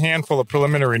a handful of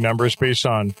preliminary numbers based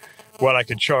on what I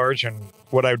could charge and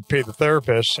what I would pay the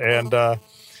therapist. And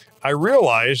I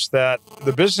realized that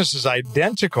the business is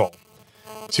identical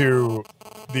to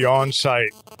the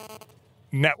on-site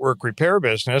network repair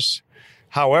business.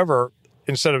 However,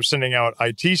 instead of sending out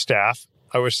IT staff,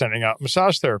 I was sending out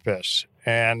massage therapists.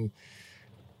 And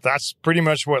that's pretty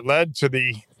much what led to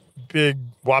the big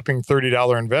whopping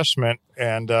 $30 investment.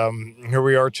 And here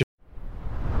we are today.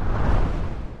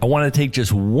 I want to take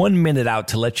just 1 minute out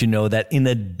to let you know that in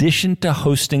addition to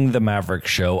hosting the Maverick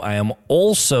Show, I am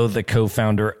also the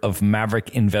co-founder of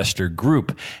Maverick Investor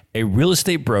Group, a real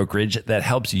estate brokerage that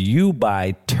helps you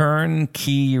buy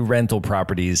turnkey rental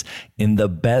properties in the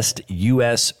best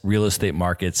U.S. real estate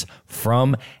markets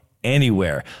from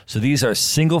anywhere. So these are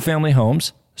single-family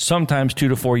homes, sometimes 2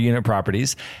 to 4 unit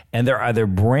properties, and they're either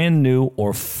brand new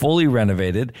or fully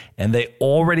renovated, and they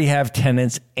already have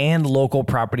tenants and local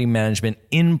property management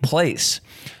in place.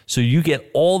 So you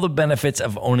get all the benefits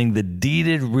of owning the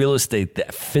deeded real estate, the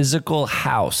physical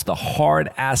house, the hard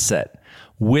asset,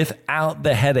 without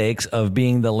the headaches of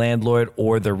being the landlord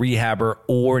or the rehabber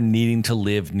or needing to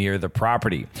live near the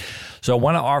property. So I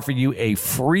want to offer you a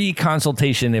free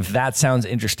consultation if that sounds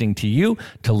interesting to you.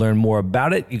 To learn more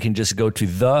about it, you can just go to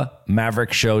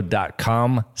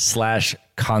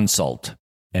themaverickshow.com/consult.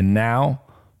 And now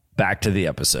Back to the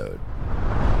episode.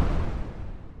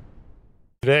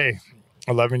 Today,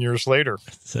 11 years later.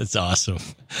 That's awesome.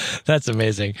 That's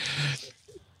amazing.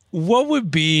 What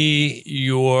would be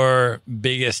your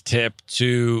biggest tip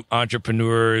to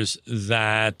entrepreneurs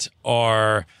that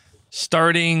are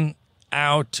starting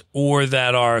out or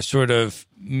that are sort of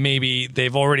maybe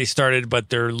they've already started, but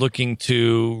they're looking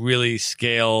to really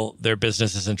scale their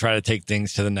businesses and try to take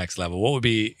things to the next level? What would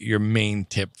be your main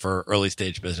tip for early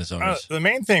stage business owners? The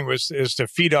main thing is to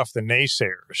feed off the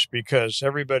naysayers, because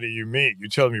everybody you meet, you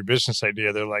tell them your business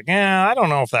idea, they're like, I don't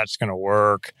know if that's going to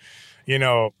work. I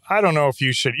don't know if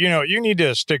you should, you need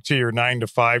to stick to your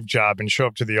 9-to-5 job and show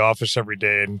up to the office every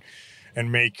day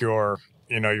and make your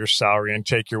salary and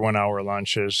take your 1-hour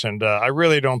lunches. And I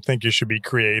really don't think you should be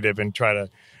creative and try to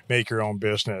make your own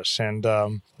business.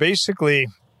 And basically,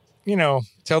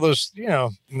 tell those,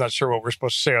 I'm not sure what we're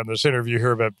supposed to say on this interview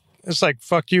here, but it's like,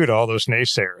 fuck you to all those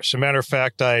naysayers. As a matter of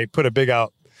fact, I put a big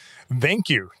out thank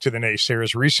you to the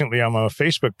naysayers recently on my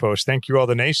Facebook post. Thank you all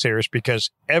the naysayers, because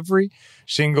every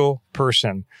single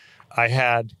person I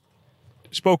had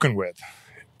spoken with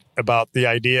about the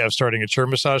idea of starting a chair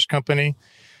massage company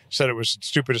said it was the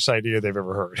stupidest idea they've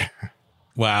ever heard.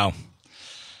 Wow.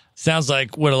 Sounds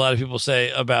like what a lot of people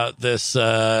say about this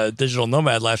digital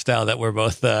nomad lifestyle that we're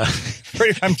both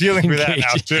I'm dealing with that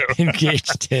now too.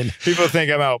 Engaged in. People think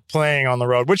I'm out playing on the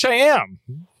road, which I am,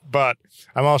 but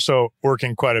I'm also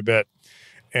working quite a bit.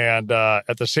 And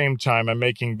at the same time, I'm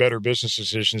making better business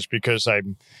decisions because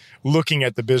I'm looking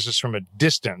at the business from a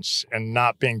distance and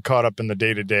not being caught up in the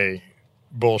day-to-day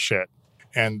bullshit.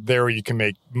 And there you can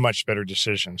make much better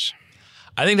decisions.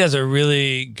 I think that's a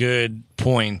really good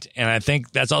point. And I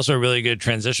think that's also a really good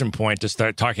transition point to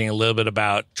start talking a little bit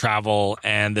about travel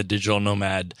and the digital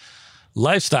nomad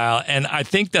lifestyle. And I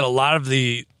think that a lot of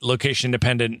the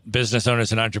location-dependent business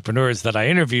owners and entrepreneurs that I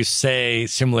interview say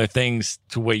similar things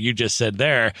to what you just said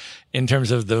there in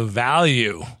terms of the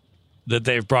value that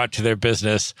they've brought to their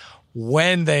business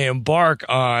when they embark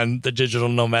on the digital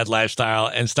nomad lifestyle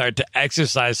and start to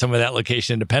exercise some of that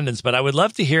location independence. But I would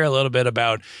love to hear a little bit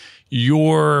about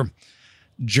your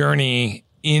journey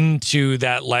into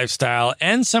that lifestyle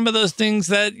and some of those things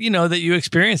that, that you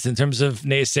experienced in terms of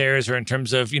naysayers or in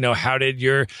terms of, how did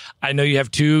I know you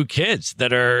have 2 kids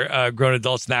that are grown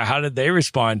adults now. How did they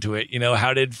respond to it?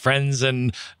 How did friends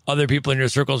and other people in your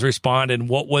circles respond? And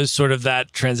what was sort of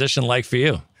that transition like for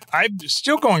you? I'm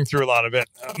still going through a lot of it.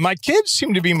 My kids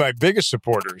seem to be my biggest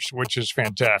supporters, which is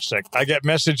fantastic. I get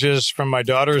messages from my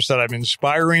daughters that I'm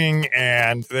inspiring,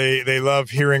 and they love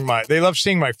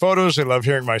seeing my photos. They love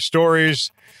hearing my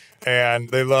stories, and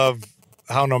they love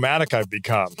how nomadic I've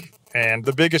become. And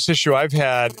the biggest issue I've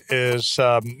had is,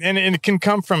 and it can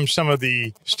come from some of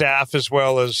the staff as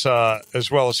well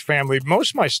as family. Most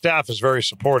of my staff is very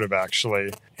supportive,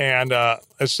 actually, and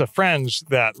it's the friends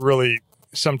that really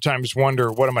sometimes wonder,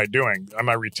 what am I doing? Am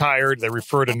I retired? They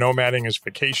refer to nomading as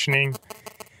vacationing.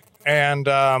 And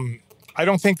I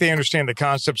don't think they understand the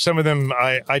concept. Some of them,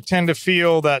 I tend to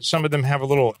feel that some of them have a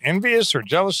little envious or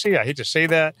jealousy. I hate to say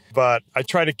that, but I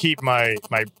try to keep I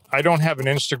don't have an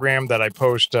Instagram that I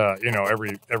post,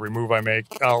 every move I make.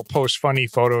 I'll post funny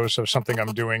photos of something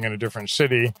I'm doing in a different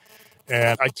city.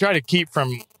 And I try to keep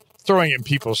from throwing in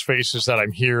people's faces that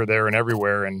I'm here, there, and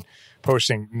everywhere, and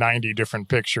posting 90 different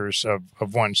pictures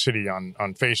of one city on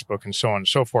Facebook and so on and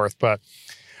so forth. But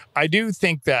I do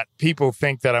think that people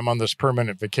think that I'm on this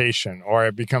permanent vacation, or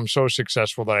I've become so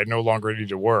successful that I no longer need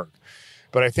to work.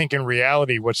 But I think in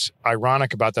reality, what's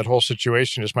ironic about that whole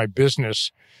situation is my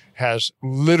business has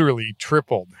literally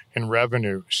tripled in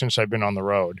revenue since I've been on the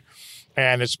road.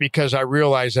 And it's because I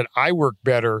realize that I work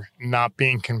better not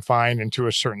being confined into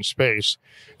a certain space,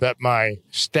 that my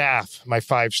staff, my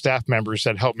 5 staff members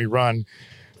that help me run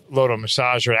Loto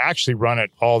Massage, or actually run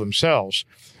it all themselves,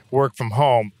 work from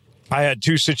home. I had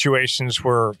 2 situations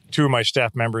where 2 of my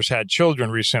staff members had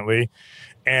children recently,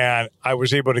 and I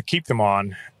was able to keep them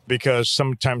on because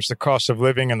sometimes the cost of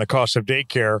living and the cost of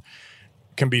daycare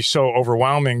can be so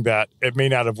overwhelming that it may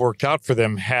not have worked out for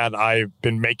them had I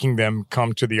been making them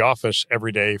come to the office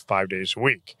every day, 5 days a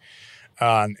week.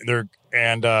 And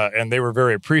they were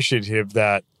very appreciative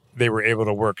that they were able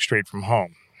to work straight from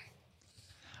home.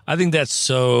 I think that's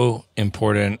so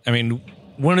important. I mean,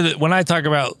 when I talk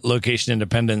about location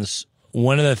independence,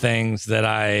 one of the things that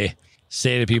I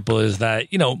say to people is that,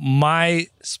 my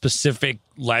specific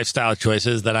lifestyle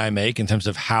choices that I make in terms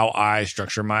of how I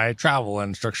structure my travel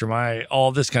and structure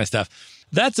all this kind of stuff,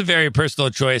 that's a very personal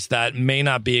choice that may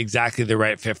not be exactly the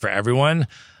right fit for everyone.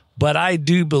 But I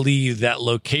do believe that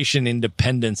location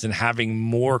independence and having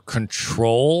more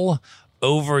control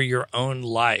over your own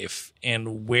life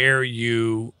and where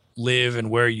you live and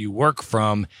where you work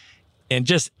from. And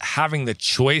just having the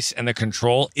choice and the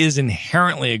control is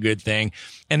inherently a good thing.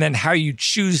 And then how you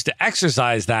choose to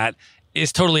exercise that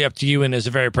is totally up to you and is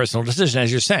a very personal decision,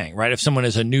 as you're saying, right? If someone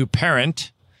is a new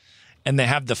parent and they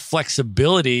have the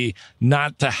flexibility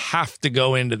not to have to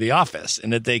go into the office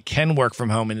and that they can work from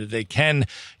home and that they can,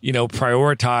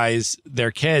 prioritize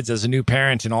their kids as a new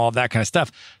parent and all of that kind of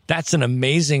stuff, that's an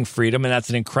amazing freedom. And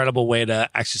that's an incredible way to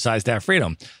exercise that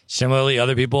freedom. Similarly,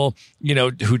 other people,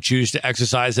 who choose to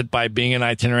exercise it by being an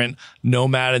itinerant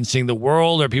nomad and seeing the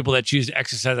world, or people that choose to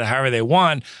exercise it however they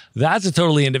want, that's a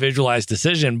totally individualized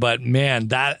decision. But man,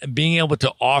 that being able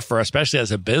to offer, especially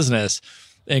as a business,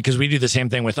 because we do the same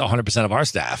thing with 100% of our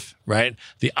staff, right?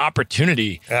 The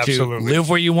opportunity Absolutely. to live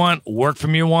where you want, work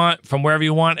from wherever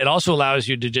you want. It also allows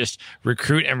you to just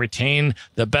recruit and retain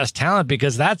the best talent,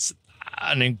 because that's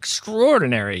an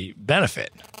extraordinary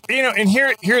benefit. And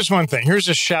here's one thing. Here's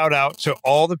a shout out to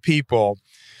all the people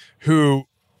who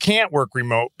can't work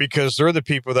remote, because they're the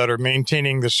people that are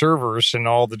maintaining the servers in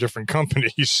all the different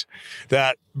companies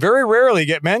that very rarely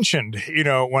get mentioned.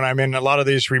 When I'm in a lot of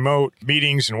these remote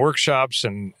meetings and workshops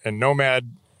and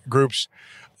nomad groups,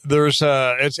 it's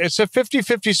a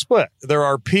 50-50 split. There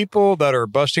are people that are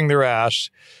busting their ass,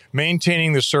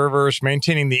 maintaining the servers,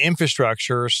 maintaining the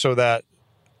infrastructure so that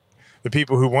the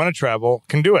people who want to travel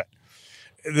can do it.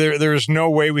 There's no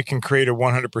way we can create a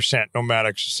 100%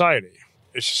 nomadic society.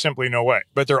 It's simply no way.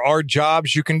 But there are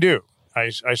jobs you can do.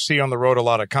 I see on the road a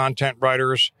lot of content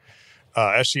writers,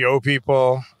 SEO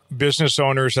people, business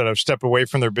owners that have stepped away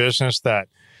from their business, that,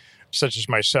 such as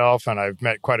myself, and I've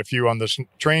met quite a few on this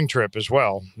train trip as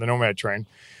well, the Nomad train,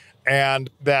 and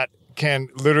that can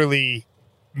literally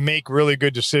make really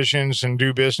good decisions and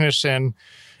do business. And,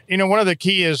 one of the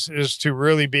key is to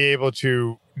really be able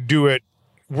to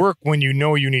work when you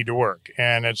know you need to work.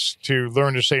 And it's to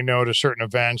learn to say no to certain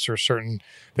events or certain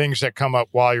things that come up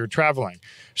while you're traveling.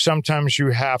 Sometimes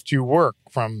you have to work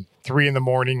from 3 a.m.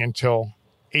 until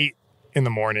 8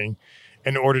 a.m.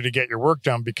 in order to get your work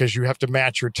done, because you have to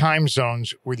match your time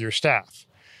zones with your staff.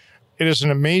 It is an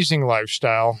amazing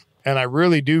lifestyle. And I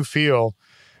really do feel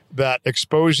that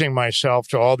exposing myself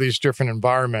to all these different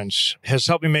environments has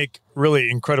helped me make really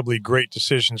incredibly great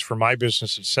decisions for my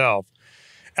business itself.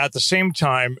 At the same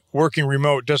time, working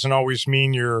remote doesn't always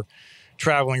mean you're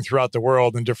traveling throughout the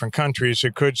world in different countries.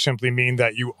 It could simply mean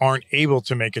that you aren't able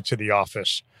to make it to the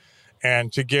office.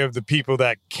 And to give the people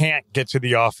that can't get to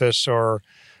the office or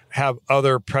have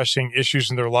other pressing issues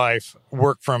in their life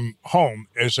work from home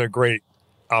is a great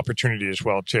opportunity as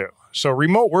well, too. So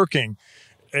remote working,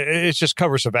 it just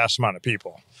covers a vast amount of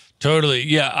people. Totally.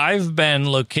 Yeah, I've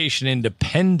been location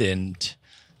independent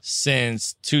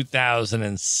since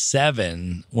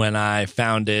 2007 when I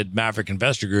founded Maverick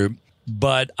Investor Group.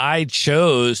 But I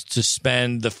chose to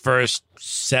spend the first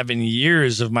 7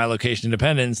 years of my location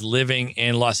independence living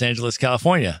in Los Angeles,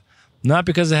 California. Not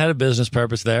because I had a business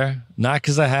purpose there. Not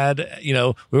because I had,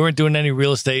 we weren't doing any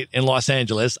real estate in Los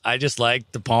Angeles. I just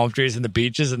liked the palm trees and the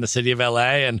beaches and the city of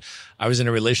LA. And I was in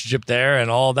a relationship there and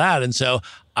all that. And so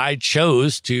I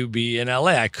chose to be in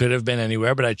LA. I could have been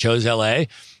anywhere, but I chose LA.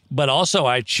 But also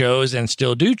I chose, and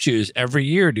still do choose, every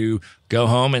year to go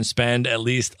home and spend at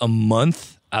least a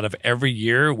month out of every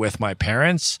year with my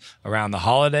parents around the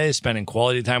holidays, spending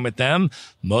quality time with them.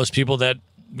 Most people that,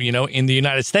 in the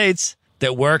United States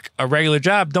that work a regular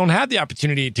job don't have the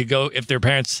opportunity to go, if their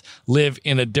parents live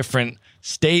in a different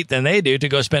state than they do, to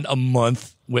go spend a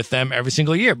month with them every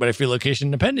single year. But if you're location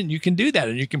independent, you can do that,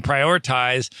 and you can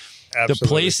prioritize Absolutely. The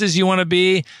places you want to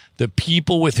be, the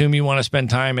people with whom you want to spend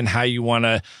time, and how you want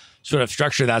to sort of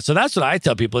structure that. So that's what I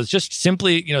tell people. It's just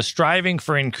simply, striving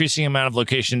for increasing amount of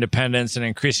location independence and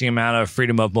increasing amount of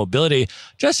freedom of mobility.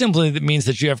 Just simply that means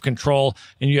that you have control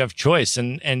and you have choice,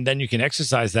 and then you can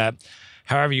exercise that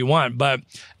however you want. But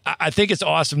I think it's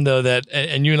awesome, though, that,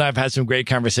 and you and I have had some great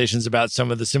conversations about some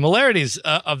of the similarities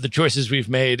of the choices we've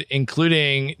made,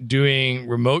 including doing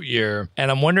remote year.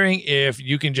 And I'm wondering if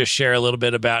you can just share a little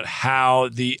bit about how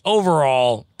the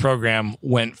overall program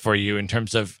went for you in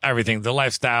terms of everything, the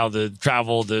lifestyle, the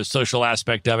travel, the social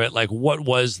aspect of it. Like, what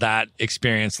was that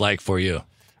experience like for you?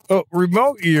 Well,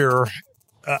 remote year,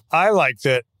 I liked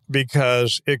it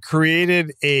because it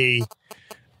created a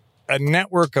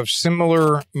network of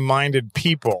similar-minded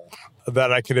people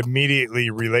that I could immediately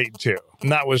relate to. And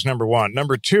that was number one.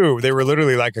 Number two, they were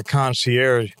literally like a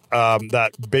concierge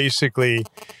that basically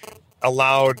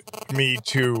allowed me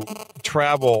to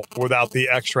travel without the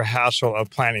extra hassle of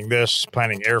planning this,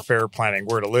 planning airfare, planning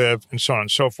where to live, and so on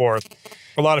and so forth.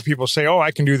 A lot of people say,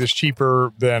 I can do this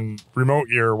cheaper than remote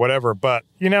year or whatever. But,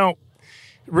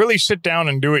 really sit down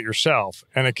and do it yourself.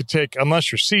 And it could take,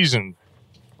 unless you're seasoned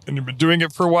and you've been doing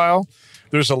it for a while,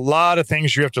 there's a lot of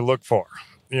things you have to look for.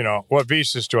 What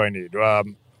visas do I need?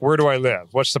 Where do I live?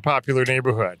 What's the popular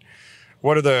neighborhood?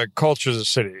 What are the cultures of the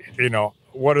city?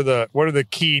 What are the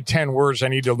key 10 words I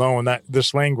need to know in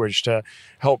this language to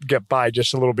help get by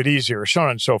just a little bit easier, so on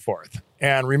and so forth.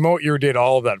 And Remote Year did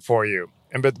all of that for you.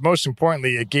 But most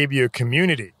importantly, it gave you a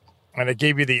community, and it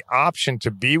gave you the option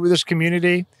to be with this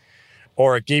community,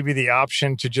 or it gave you the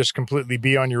option to just completely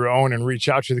be on your own and reach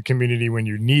out to the community when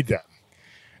you need them.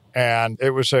 And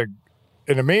it was an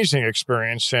amazing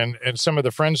experience. And some of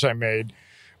the friends I made,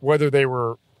 whether they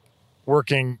were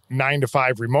working 9 to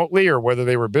 5 remotely or whether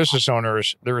they were business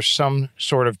owners, there was some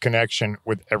sort of connection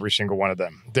with every single one of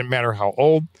them. It didn't matter how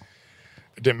old,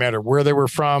 it didn't matter where they were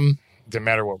from, it didn't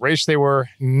matter what race they were.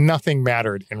 Nothing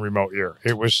mattered in Remote Year.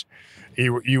 It was,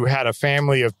 you had a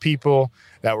family of people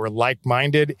that were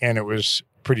like-minded, and it was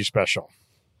pretty special.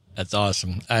 That's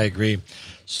awesome. I agree.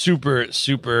 Super,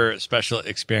 super special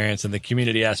experience, and the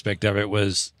community aspect of it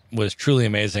was truly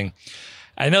amazing.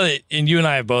 I know that, and you and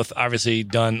I have both obviously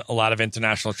done a lot of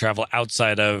international travel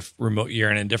outside of Remote Year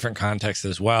and in different contexts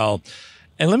as well.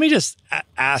 And let me just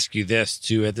ask you this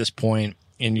too, at this point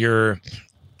in your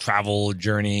travel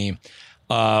journey,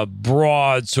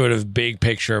 broad sort of big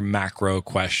picture macro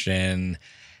question.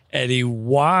 Eddie,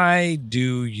 why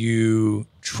do you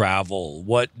travel?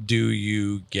 What do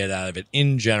you get out of it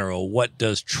in general? What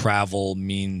does travel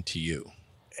mean to you?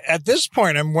 At this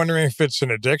point, I'm wondering if it's an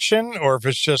addiction or if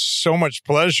it's just so much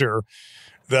pleasure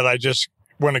that I just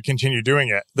want to continue doing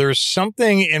it. There's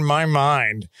something in my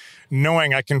mind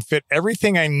knowing I can fit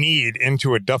everything I need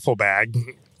into a duffel bag.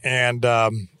 And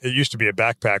it used to be a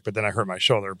backpack, but then I hurt my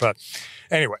shoulder. But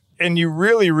anyway, and you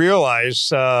really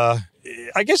realize, I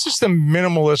guess it's the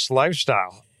minimalist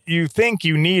lifestyle. You think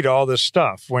you need all this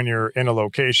stuff when you're in a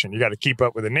location. You got to keep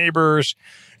up with the neighbors.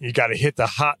 You got to hit the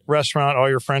hot restaurant all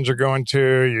your friends are going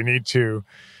to. You need to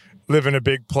live in a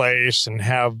big place and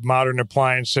have modern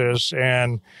appliances.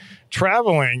 And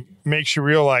traveling makes you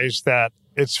realize that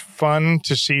it's fun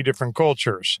to see different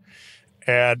cultures.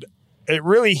 And it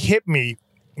really hit me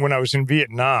when I was in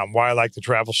Vietnam, why I like to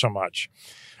travel so much.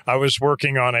 I was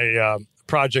working on a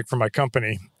project for my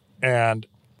company, and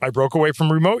I broke away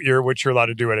from Remote Year, which you're allowed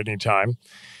to do at any time,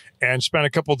 and spent a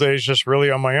couple of days just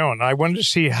really on my own. I wanted to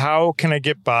see how can I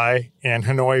get by in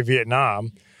Hanoi,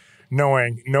 Vietnam,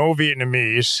 knowing no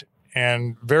Vietnamese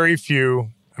and very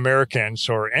few Americans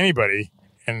or anybody,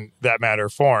 in that matter,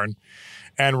 foreign,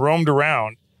 and roamed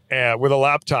around with a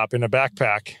laptop in a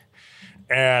backpack.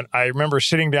 And I remember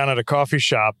sitting down at a coffee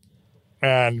shop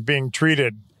and being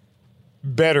treated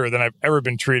better than I've ever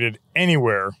been treated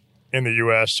anywhere in the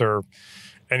U.S. or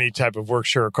any type of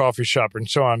workshop or coffee shop and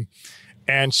so on.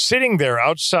 And sitting there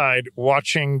outside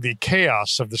watching the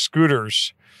chaos of the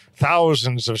scooters,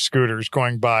 thousands of scooters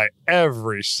going by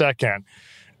every second.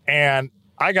 And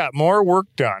I got more work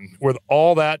done with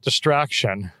all that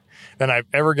distraction than I've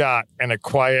ever got in a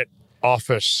quiet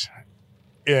office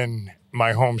in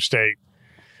my home state.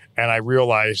 And I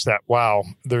realized that, wow,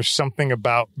 there's something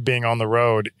about being on the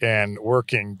road and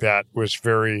working that was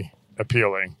very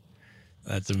appealing.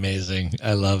 That's amazing.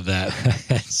 I love that.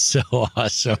 That's so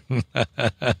awesome.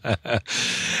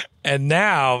 And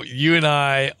now you and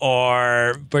I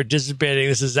are participating.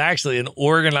 This is actually an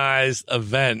organized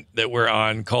event that we're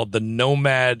on called the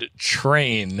Nomad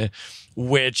Train,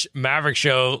 which Maverick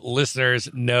Show listeners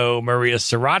know Maria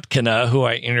Sorotkina, who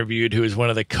I interviewed, who is one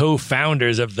of the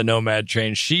co-founders of the Nomad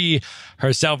Train. She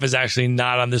herself is actually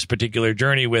not on this particular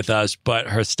journey with us, but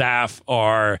her staff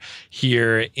are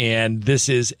here. And this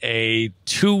is a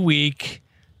 2-week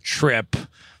trip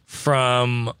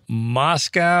from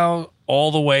Moscow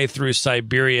all the way through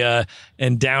Siberia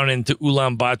and down into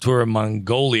Ulaanbaatar,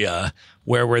 Mongolia,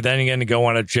 where we're then going to go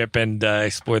on a trip and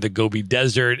explore the Gobi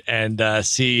Desert and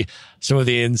see some of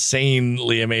the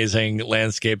insanely amazing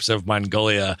landscapes of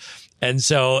Mongolia. And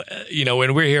so,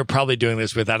 when we're here probably doing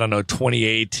this with,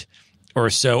 28 or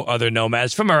so other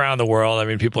nomads from around the world. I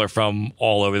mean, people are from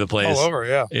all over the place. All over,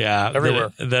 yeah. Yeah.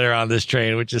 Everywhere. That are on this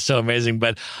train, which is so amazing.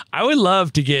 But I would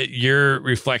love to get your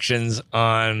reflections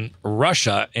on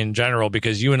Russia in general,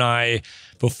 because you and I,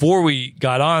 before we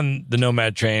got on the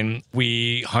Nomad Train,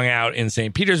 we hung out in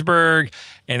St. Petersburg,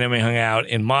 and then we hung out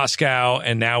in Moscow,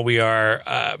 and now we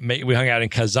hung out in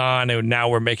Kazan, and now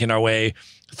we're making our way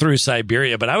through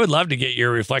Siberia. But I would love to get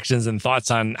your reflections and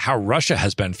thoughts on how Russia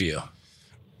has been for you.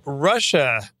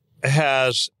 Russia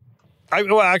has,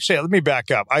 actually, let me back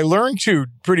up. I learned to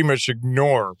pretty much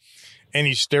ignore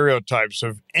any stereotypes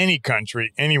of any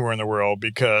country anywhere in the world,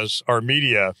 because our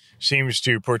media seems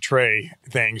to portray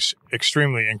things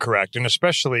extremely incorrect, and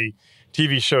especially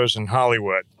TV shows in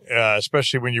Hollywood,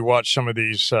 especially when you watch some of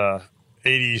these 80s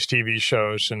TV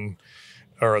shows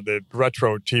or the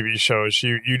retro TV shows,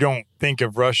 you don't think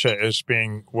of Russia as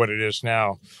being what it is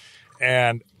now.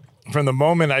 And from the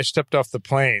moment I stepped off the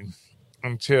plane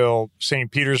until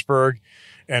St. Petersburg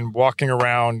and walking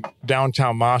around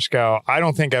downtown Moscow, I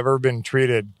don't think I've ever been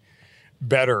treated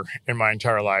better in my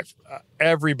entire life.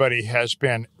 Everybody has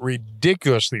been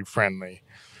ridiculously friendly,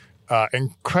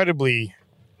 incredible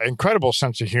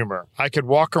sense of humor. I could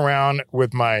walk around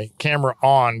with my camera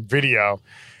on video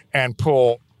and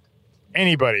pull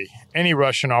any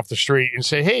Russian off the street and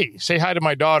say, hey, say hi to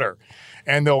my daughter.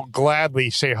 And they'll gladly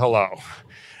say hello.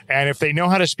 And if they know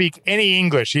how to speak any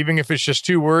English, even if it's just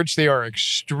 2 words, they are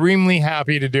extremely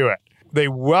happy to do it. They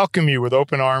welcome you with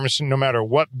open arms, no matter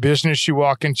what business you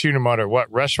walk into, no matter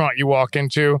what restaurant you walk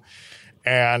into.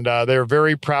 And they're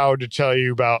very proud to tell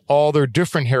you about all their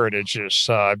different heritages.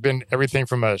 I've been everything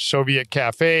from a Soviet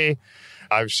cafe.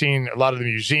 I've seen a lot of the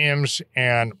museums,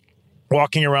 and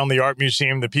walking around the art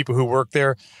museum, the people who work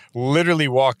there literally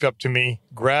walked up to me,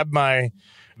 grabbed my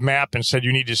map and said,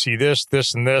 you need to see this,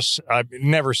 this, and this. I've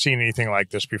never seen anything like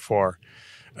this before.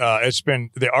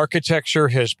 The architecture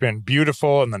has been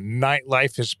beautiful, and the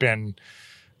nightlife has been,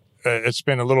 it's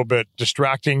been a little bit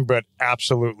distracting, but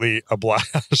absolutely a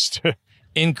blast.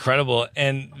 Incredible.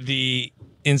 And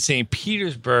in St.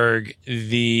 Petersburg,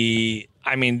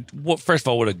 first of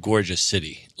all, what a gorgeous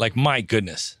city. Like, my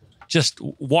goodness. Just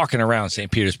walking around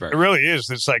St. Petersburg. It really is.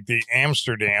 It's like the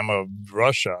Amsterdam of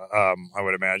Russia, I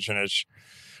would imagine. It's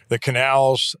the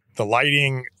canals, the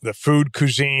lighting, the food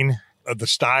cuisine, the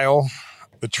style,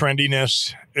 the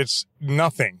trendiness. It's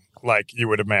nothing like you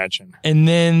would imagine. And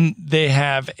then they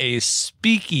have a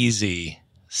speakeasy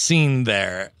scene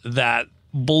there that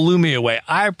blew me away.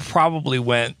 I probably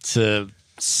went to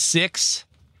 6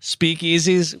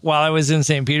 speakeasies while I was in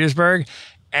St. Petersburg.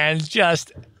 And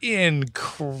just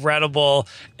incredible.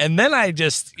 And then I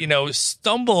just,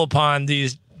 stumble upon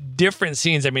these different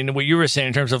scenes. I mean, what you were saying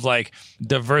in terms of like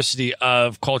diversity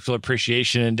of cultural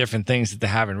appreciation and different things that they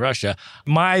have in Russia.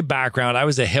 My background, I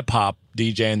was a hip hop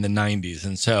DJ in the 90s.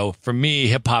 And so for me,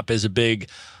 hip hop is a big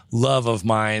love of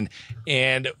mine.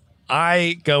 And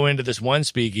I go into this one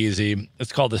speakeasy.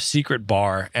 It's called the Secret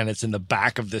Bar, and it's in the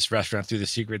back of this restaurant through the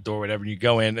secret door, whatever. And you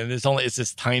go in, and it's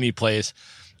this tiny place.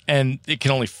 And it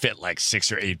can only fit like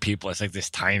 6 or 8 people. It's like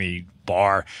this tiny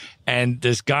bar. And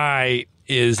this guy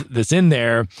that's in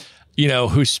there,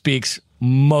 who speaks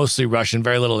mostly Russian,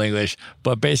 very little English,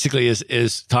 but basically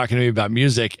is talking to me about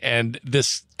music. And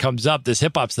this comes up, this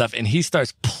hip hop stuff, and he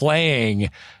starts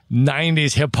playing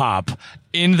 90s hip hop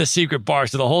in the secret bar.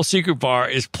 So the whole secret bar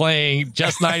is playing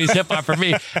just 90s hip hop for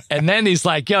me. And then he's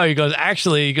like, he goes, I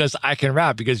can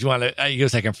rap because I can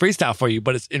freestyle for you,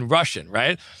 but it's in Russian,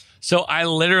 right? So I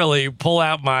literally pull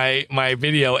out my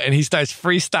video, and he starts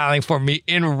freestyling for me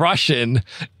in Russian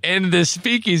in this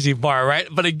speakeasy bar, right?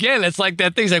 But again, it's like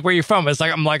that thing. It's like, where are you from? It's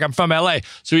like, I'm from LA.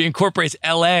 So he incorporates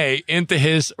LA into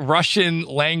his Russian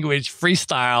language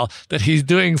freestyle that he's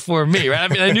doing for me, right? I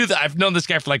mean, I knew that. I've known this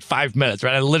guy for like 5 minutes,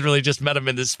 right? I literally just met him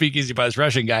in this speakeasy by this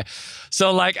Russian guy.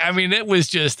 So it was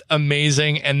just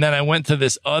amazing. And then I went to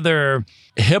this other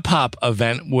hip hop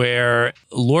event where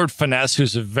Lord Finesse,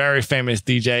 who's a very famous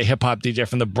DJ, hip hop DJ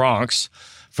from the Bronx,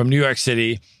 from New York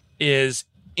City, is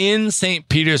in St.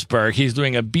 Petersburg. He's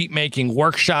doing a beat making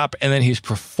workshop, and then he's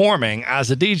performing as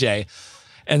a DJ.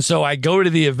 And so I go to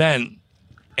the event,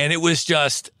 and it was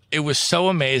so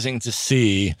amazing to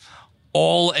see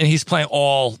and he's playing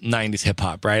all 90s hip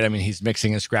hop, right? I mean, he's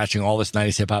mixing and scratching all this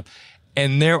 90s hip hop.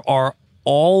 And there are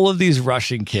all of these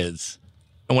Russian kids.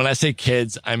 And when I say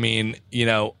kids, I mean,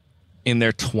 in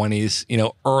their 20s,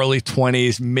 early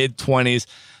 20s, mid 20s.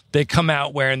 They come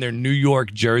out wearing their New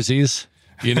York jerseys,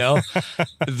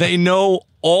 They know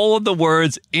all of the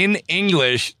words in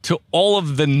English to all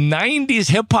of the 90s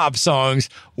hip hop songs,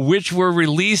 which were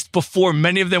released before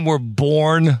many of them were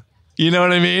born. You know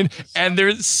what I mean? And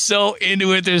they're so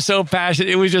into it. They're so passionate.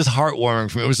 It was just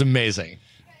heartwarming for me. It was amazing.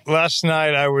 Last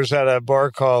night I was at a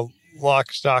bar called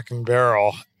Lock, Stock, and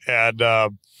Barrel, and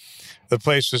the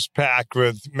place was packed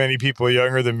with many people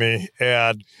younger than me,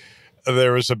 and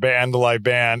there was a band, the live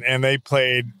band, and they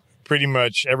played pretty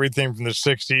much everything from the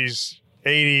 60s,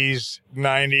 80s,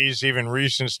 90s, even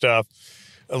recent stuff.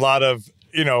 A lot of,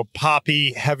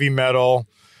 poppy, heavy metal,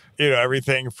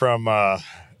 everything from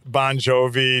Bon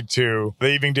Jovi to,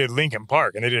 they even did Linkin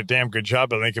Park, and they did a damn good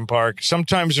job at Linkin Park.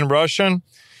 Sometimes in Russian,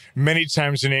 many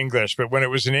times in English. But when it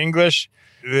was in English,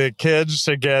 the kids,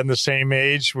 again, the same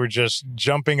age, were just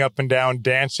jumping up and down,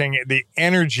 dancing. The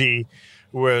energy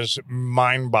was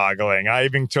mind-boggling. I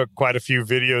even took quite a few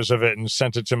videos of it and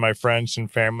sent it to my friends and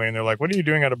family, and they're like, what are you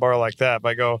doing at a bar like that?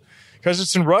 I go, because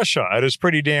it's in Russia. It is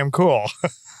pretty damn cool.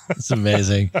 It's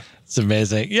amazing. It's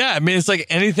amazing. Yeah, I mean, it's like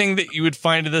anything that you would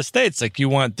find in the States. Like you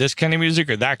want this kind of music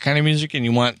or that kind of music, and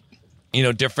you want,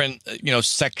 different,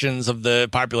 sections of the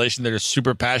population that are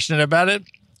super passionate about it.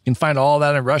 You can find all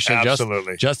that in Russia.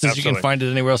 Absolutely. Just as you can find it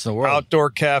anywhere else in the world. Outdoor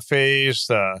cafes,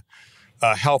 a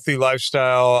healthy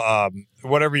lifestyle,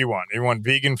 whatever you want. You want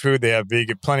vegan food, they have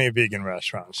plenty of vegan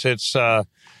restaurants. I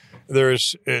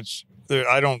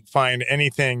don't find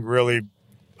anything really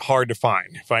hard to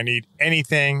find. If I need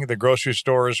anything, the grocery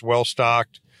store is well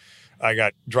stocked. I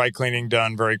got dry cleaning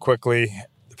done very quickly.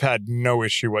 I've had no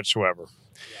issue whatsoever.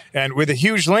 And with a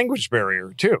huge language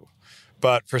barrier too.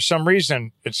 But for some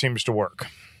reason, it seems to work.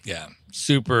 Yeah.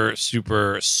 Super,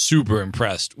 super, super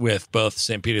impressed with both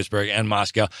St. Petersburg and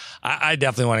Moscow. I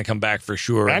definitely want to come back for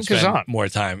sure and spend Kazan. More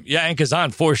time. Yeah, and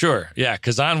Kazan for sure. Yeah,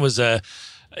 Kazan was I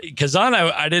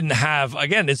didn't have,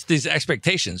 again, it's these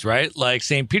expectations, right? Like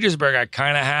St. Petersburg, I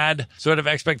kind of had sort of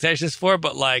expectations for,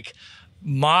 but like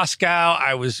Moscow,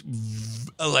 I was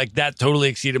like, that totally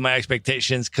exceeded my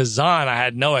expectations. Kazan, I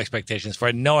had no expectations for. I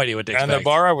had no idea what to expect. And the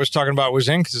bar I was talking about was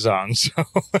in Kazan. So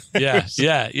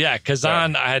yeah.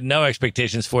 Kazan, I had no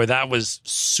expectations for. That was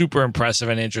super impressive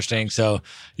and interesting. So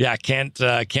yeah, can't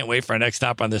wait for our next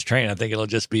stop on this train. I think it'll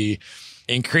just be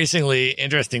increasingly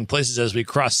interesting places as we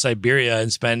cross Siberia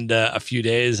and spend a few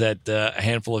days at a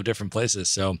handful of different places.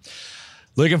 So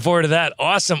looking forward to that.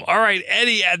 Awesome. All right,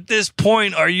 Eddie, at this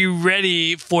point, are you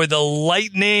ready for the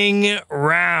lightning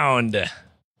round?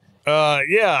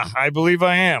 Yeah, I believe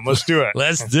I am. Let's do it.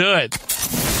 Let's do it.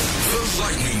 The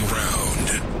lightning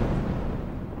round.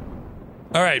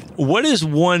 All right. What is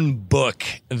one book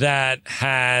that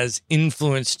has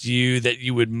influenced you that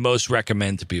you would most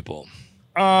recommend to people?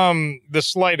 The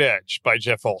Slight Edge by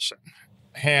Jeff Olson,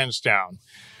 hands down.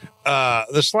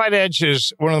 The Slight Edge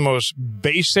is one of the most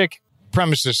basic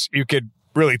premises you could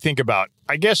really think about.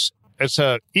 I guess it's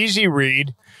a easy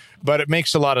read, but it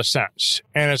makes a lot of sense.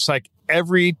 And it's like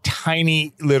every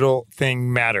tiny little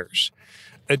thing matters.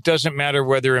 It doesn't matter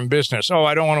whether in business,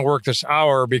 I don't want to work this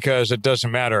hour because it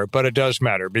doesn't matter, but it does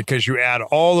matter because you add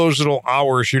all those little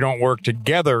hours you don't work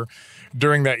together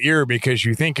during that year because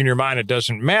you think in your mind it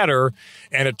doesn't matter,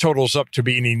 and it totals up to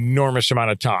be an enormous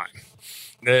amount of time.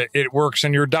 It works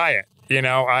in your diet. I'm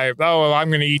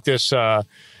going to eat this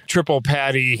triple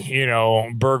patty,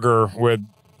 burger with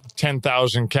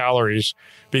 10,000 calories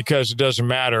because it doesn't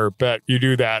matter. But you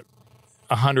do that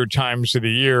 100 times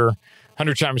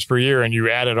per year, and you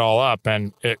add it all up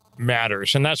and it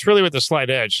matters. And that's really what the Slight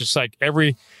Edge. It's like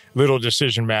every little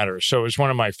decision matters. So it's one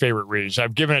of my favorite reads.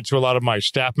 I've given it to a lot of my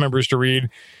staff members to read,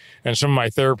 and some of my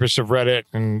therapists have read it,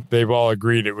 and they've all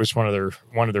agreed it was one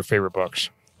of their favorite books.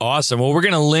 Awesome. Well, we're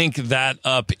going to link that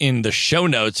up in the show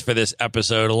notes for this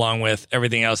episode, along with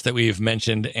everything else that we've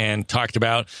mentioned and talked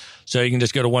about. So you can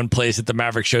just go to one place at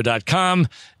themaverickshow.com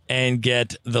and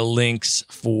get the links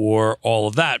for all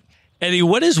of that. Eddie,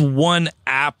 what is one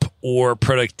app or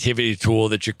productivity tool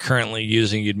that you're currently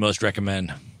using you'd most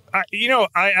recommend?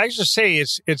 I just say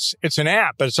it's an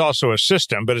app, but it's also a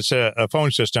system, but it's a phone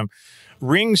system.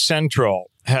 Ring Central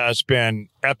has been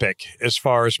epic as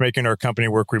far as making our company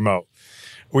work remote.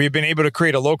 We've been able to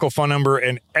create a local phone number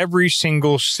in every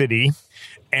single city,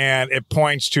 and it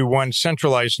points to one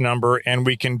centralized number, and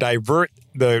we can divert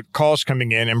the calls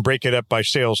coming in and break it up by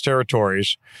sales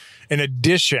territories. In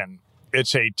addition,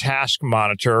 it's a task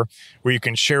monitor where you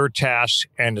can share tasks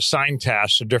and assign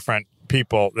tasks to different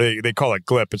people. They call it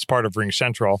GLIP. It's part of Ring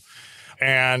Central.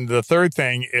 And the third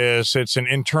thing is it's an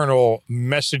internal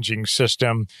messaging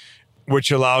system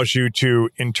which allows you to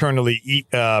internally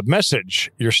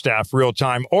message your staff real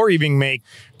time, or even make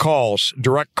calls,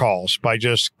 direct calls, by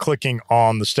just clicking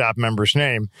on the staff member's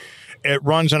name. It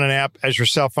runs on an app as your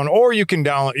cell phone, or you can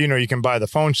download, you can buy the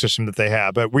phone system that they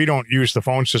have, but we don't use the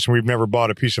phone system. We've never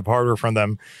bought a piece of hardware from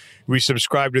them. We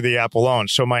subscribe to the app alone.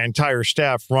 So my entire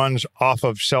staff runs off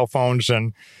of cell phones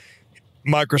and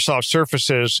Microsoft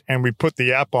Surfaces, and we put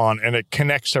the app on, and it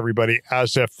connects everybody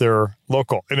as if they're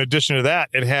local. In addition to that,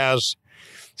 it has,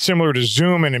 similar to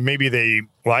Zoom, and maybe they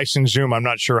license Zoom, I'm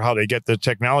not sure how they get the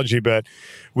technology, but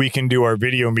we can do our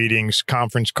video meetings,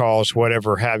 conference calls,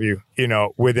 whatever have you,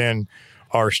 within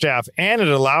our staff. And it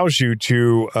allows you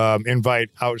to invite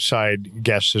outside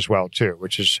guests as well, too,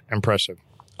 which is impressive.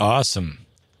 Awesome.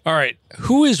 All right.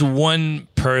 Who is one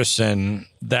person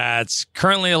that's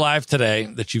currently alive today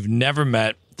that you've never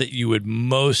met that you would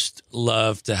most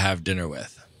love to have dinner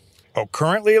with? Oh,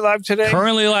 currently alive today?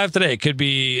 Currently alive today. It could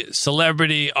be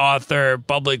celebrity, author,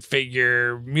 public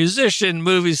figure, musician,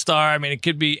 movie star. I mean, it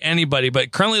could be anybody,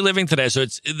 but currently living today. So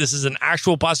this is an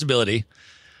actual possibility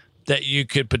that you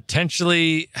could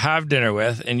potentially have dinner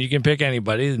with, and you can pick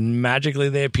anybody, and magically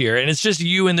they appear. And it's just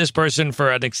you and this person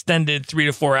for an extended 3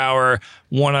 to 4 hour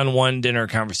one-on-one dinner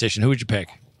conversation. Who would you pick?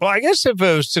 Well, I guess if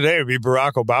it was today, it would be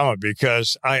Barack Obama,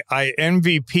 because I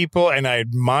envy people and I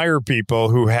admire people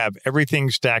who have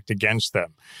everything stacked against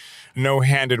them.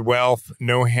 No-handed wealth,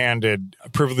 no-handed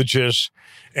privileges,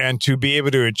 and to be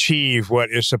able to achieve what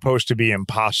is supposed to be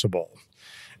impossible.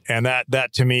 And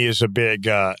that to me is a big,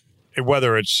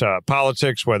 whether it's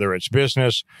politics, whether it's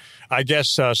business. I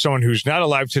guess someone who's not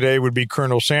alive today would be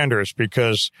Colonel Sanders,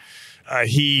 because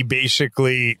he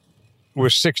basically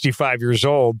was 65 years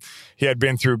old. He had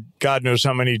been through God knows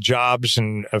how many jobs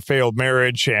and a failed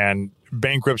marriage and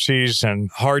bankruptcies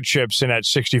and hardships. And at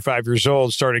 65 years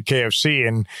old, started KFC.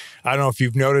 And I don't know if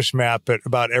you've noticed, Matt, but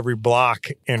about every block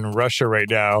in Russia right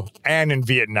now, and in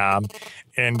Vietnam,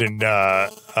 and in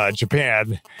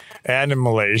Japan, and in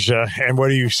Malaysia. And what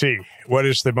do you see? What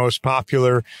is the most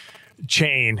popular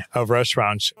chain of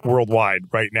restaurants worldwide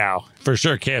right now? For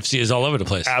sure, KFC is all over the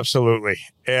place. Absolutely.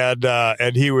 And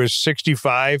he was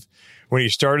 65 when he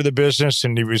started the business,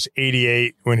 and he was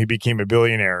 88 when he became a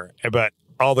billionaire. But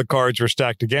all the cards were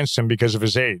stacked against him because of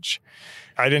his age.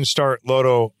 I didn't start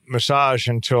Loto Massage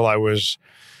until I was,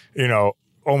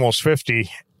 almost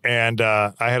 50. And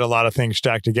I had a lot of things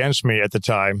stacked against me at the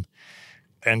time.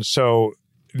 And so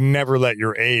never let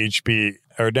your age be,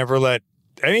 or never let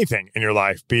anything in your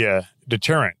life be a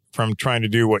deterrent from trying to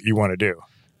do what you want to do.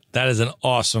 That is an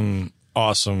awesome,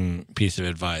 awesome piece of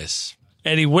advice.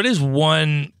 Eddie, what is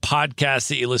one podcast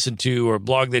that you listen to, or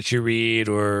blog that you read,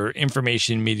 or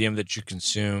information medium that you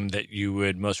consume that you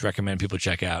would most recommend people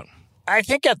check out? I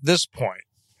think at this point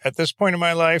in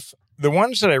my life, the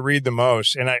ones that I read the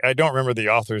most, and I don't remember the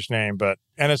author's name,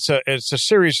 and it's a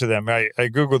series of them. I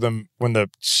Google them when the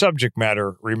subject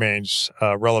matter remains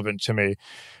relevant to me,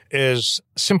 is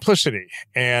simplicity.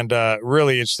 And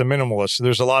really, it's the minimalist.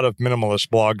 There's a lot of minimalist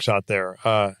blogs out there.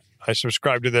 I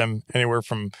subscribe to them anywhere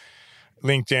from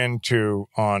LinkedIn to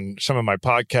on some of my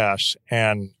podcasts,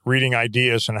 and reading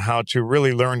ideas on how to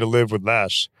really learn to live with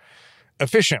less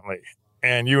efficiently.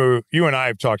 And you and I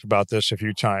have talked about this a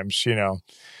few times.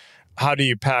 How do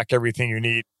you pack everything you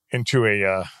need into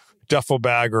a duffel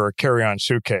bag or a carry-on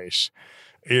suitcase?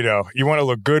 You want to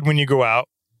look good when you go out.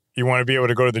 You want to be able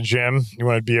to go to the gym. You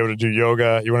want to be able to do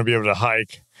yoga. You want to be able to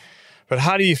hike. But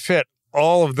how do you fit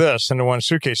all of this into one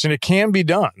suitcase? And it can be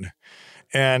done.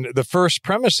 And the first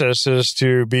premises is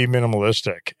to be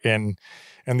minimalistic. And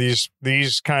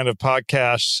these kind of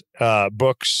podcasts,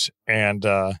 books, and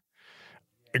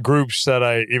groups that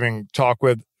I even talk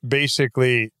with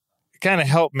basically kind of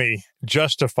help me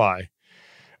justify.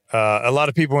 A lot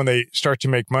of people, when they start to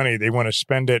make money, they want to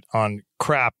spend it on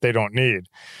crap they don't need.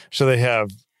 So they have,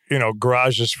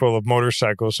 garages full of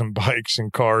motorcycles and bikes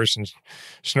and cars and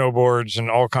snowboards and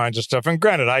all kinds of stuff. And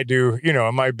granted, I do,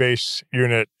 in my base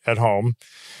unit at home,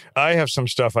 I have some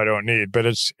stuff I don't need, but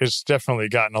it's definitely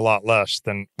gotten a lot less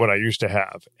than what I used to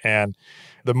have. And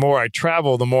the more I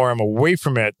travel, the more I'm away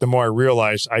from it, the more I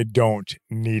realize I don't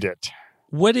need it.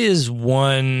 What is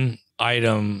one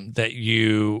item that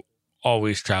you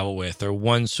always travel with, or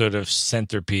one sort of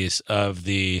centerpiece of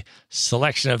the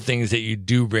selection of things that you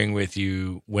do bring with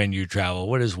you when you travel?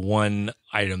 What is one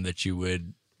item that you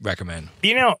would recommend?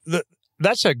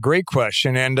 That's a great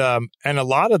question. And a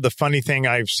lot of the funny thing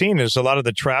I've seen is a lot of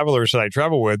the travelers that I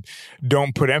travel with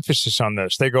don't put emphasis on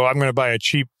this. They go, I'm going to buy a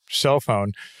cheap cell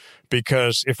phone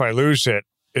because if I lose it,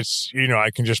 it's,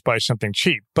 I can just buy something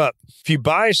cheap. But if you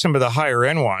buy some of the higher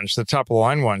end ones, the top of the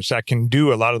line ones that can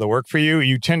do a lot of the work for you,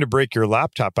 you tend to break your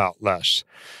laptop out less.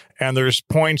 And there's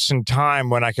points in time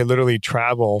when I could literally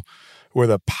travel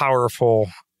with a powerful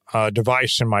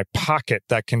device in my pocket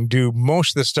that can do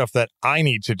most of the stuff that I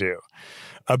need to do.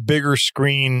 A bigger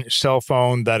screen cell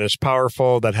phone that is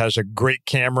powerful, that has a great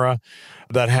camera,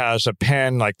 that has a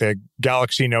pen, like the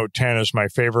Galaxy Note 10 is my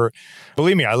favorite.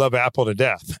 Believe me, I love Apple to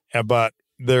death, but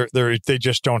they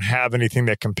just don't have anything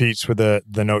that competes with the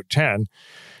Note 10.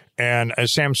 And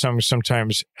Samsung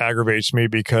sometimes aggravates me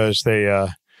because they,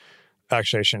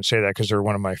 actually I shouldn't say that because they're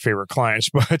one of my favorite clients,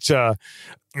 but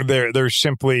there's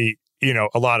simply,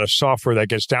 a lot of software that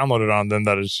gets downloaded on them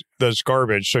that's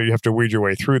garbage. So you have to weed your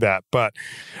way through that. But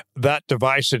that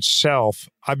device itself,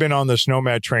 I've been on this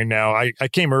Nomad train now. I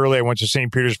came early. I went to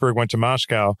St. Petersburg, went to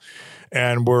Moscow,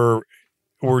 and we're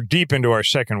deep into our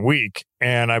second week,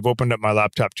 and I've opened up my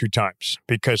laptop 2 times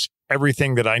because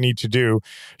everything that I need to do,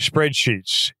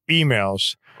 spreadsheets,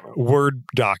 emails, Word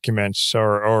documents,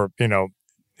 or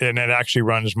and it actually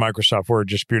runs Microsoft Word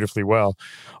just beautifully well,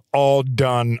 all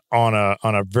done on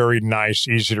a very nice,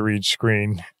 easy to read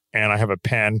screen. And I have a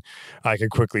pen. I can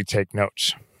quickly take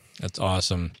notes. That's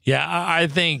awesome. Yeah, I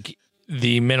think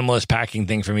the minimalist packing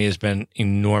thing for me has been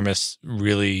enormous,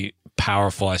 really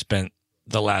powerful. I spent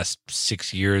the last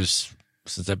 6 years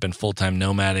since I've been full-time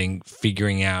nomading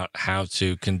figuring out how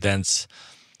to condense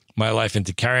my life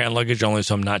into carry-on luggage only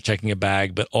so I'm not checking a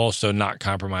bag, but also not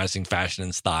compromising fashion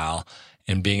and style.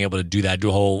 And being able to do that, do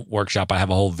a whole workshop. I have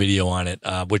a whole video on it,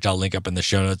 which I'll link up in the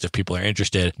show notes if people are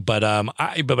interested. But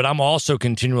I'm also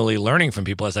continually learning from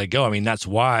people as I go. I mean, that's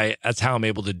how I'm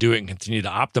able to do it and continue to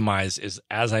optimize is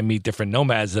as I meet different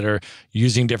nomads that are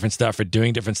using different stuff or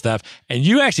doing different stuff. And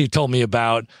you actually told me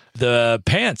about the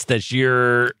pants that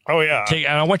you're taking.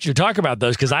 I want you to talk about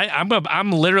those because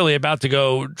I'm literally about to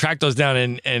go track those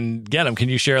down and get them. Can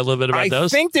you share a little bit about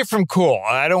those? I think they're from Cool.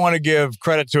 I don't want to give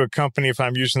credit to a company if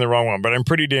I'm using the wrong one, but I'm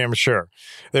pretty damn sure.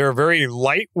 They're very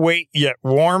lightweight yet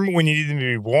warm when you need them to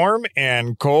be warm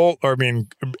and cold,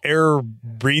 air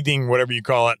breathing, whatever you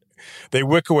call it. They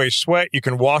wick away sweat. You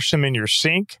can wash them in your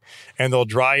sink and they'll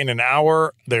dry in an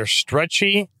hour. They're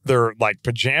stretchy. They're like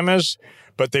pajamas,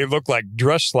 but they look like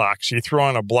dress slacks. You throw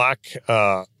on a black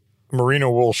merino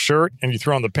wool shirt and you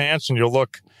throw on the pants and you'll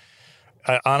look,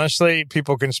 honestly,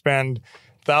 people can spend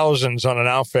thousands on an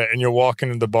outfit and you'll walk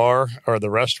into the bar or the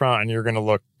restaurant and you're going to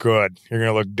look good. You're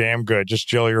going to look damn good. Just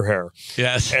gel your hair.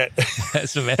 Yes.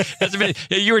 That's amazing.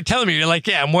 You were telling me, you're like,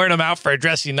 I'm wearing them out for a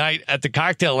dressy night at the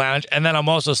cocktail lounge and then I'm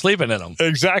also sleeping in them.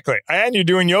 Exactly. And you're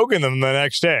doing yoga in them the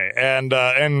next day. And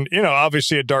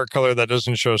obviously a dark color that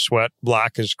doesn't show sweat.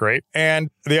 Black is great. And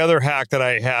the other hack that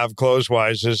I have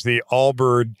clothes-wise is the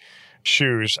Allbirds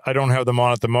shoes. I don't have them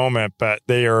on at the moment, but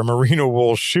they are a merino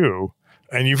wool shoe.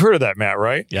 And you've heard of that, Matt,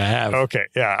 right? Yeah, I have. Okay,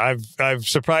 yeah. I've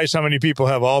surprised how many people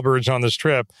have Allbirds on this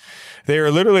trip. They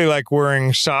are literally like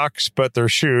wearing socks, but they're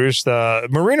shoes. The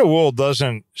merino wool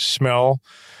doesn't smell.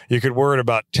 You could wear it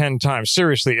about 10 times.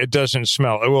 Seriously, it doesn't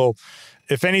smell. It will,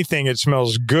 if anything, it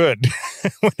smells good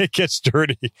when it gets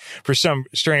dirty for some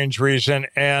strange reason.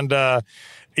 And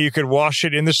you could wash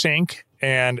it in the sink,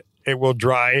 and it will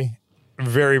dry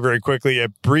very, very quickly.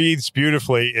 It breathes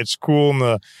beautifully. It's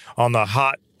cool on the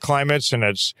hot climates, and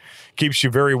it keeps you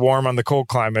very warm on the cold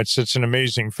climates. It's an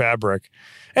amazing fabric.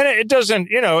 And it doesn't,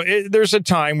 there's a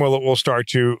time where it will start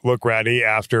to look ratty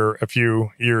after a few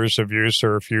years of use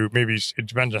or maybe it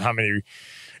depends on how many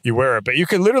you wear it. But you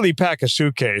can literally pack a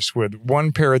suitcase with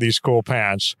one pair of these cool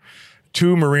pants,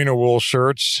 2 merino wool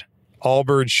shirts,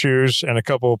 Allbirds shoes, and a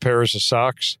couple of pairs of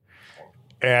socks.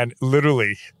 And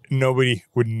literally nobody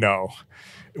would know.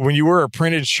 When you wear a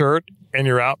printed shirt and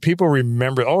you're out, people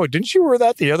remember, oh, didn't you wear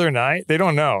that the other night? They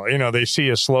don't know. They see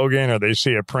a slogan or they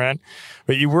see a print.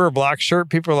 But you wear a black shirt,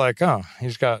 people are like, oh,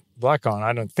 he's got black on.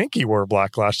 I don't think he wore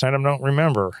black last night. I don't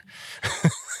remember.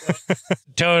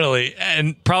 Totally.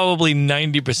 And probably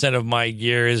 90% of my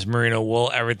gear is merino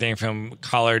wool, everything from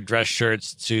collared dress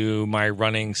shirts to my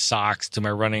running socks to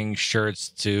my running shirts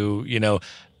to,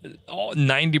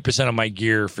 90% of my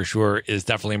gear for sure is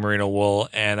definitely merino wool.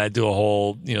 And I do a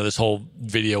whole, this whole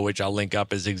video, which I'll link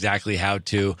up, is exactly how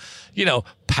to,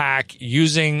 pack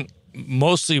using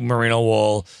mostly merino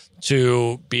wool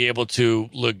to be able to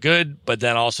look good, but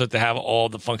then also to have all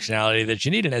the functionality that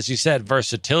you need. And as you said,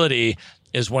 versatility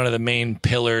is one of the main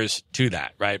pillars to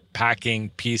that, right? Packing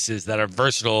pieces that are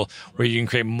versatile where you can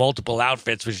create multiple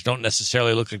outfits, which don't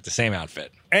necessarily look like the same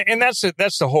outfit. And that's it.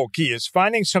 That's the whole key, is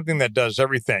finding something that does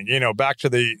everything. Back to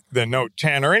the Note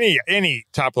 10 or any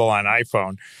top of the line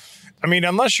iPhone. I mean,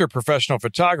 unless you're a professional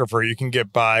photographer, you can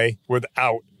get by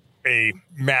without a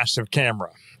massive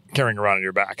camera carrying around on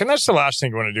your back. And that's the last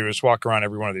thing you want to do, is walk around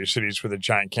every one of these cities with a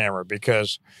giant camera,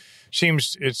 because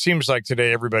it seems like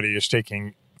today everybody is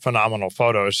taking phenomenal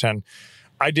photos. And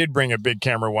I did bring a big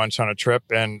camera once on a trip,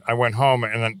 and I went home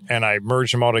and I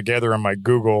merged them all together in my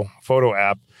Google photo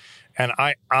app. And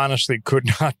I honestly could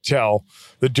not tell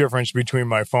the difference between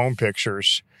my phone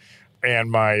pictures and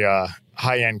my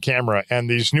high-end camera. And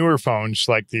these newer phones,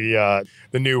 like the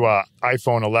new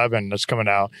iPhone 11 that's coming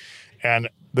out, and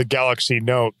the Galaxy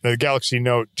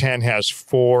Note 10 has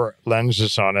 4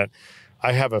 lenses on it.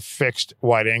 I have a fixed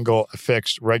wide angle, a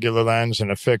fixed regular lens,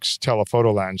 and a fixed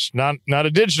telephoto lens. Not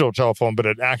a digital telephone, but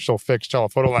an actual fixed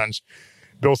telephoto lens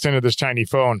built into this tiny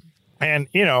phone. And,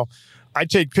 I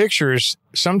take pictures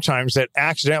sometimes that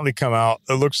accidentally come out.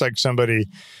 It looks like somebody,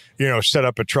 set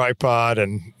up a tripod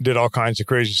and did all kinds of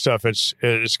crazy stuff.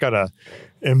 It's got a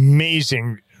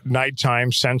amazing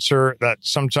nighttime sensor that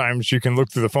sometimes you can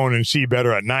look through the phone and see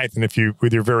better at night than if you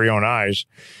with your very own eyes.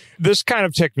 This kind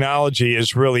of technology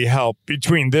has really helped.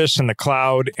 Between this and the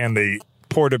cloud and the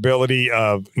portability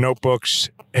of notebooks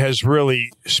has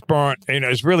really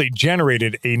has really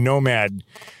generated a nomad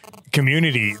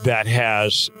community that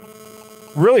has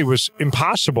really was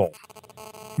impossible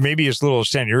maybe as little as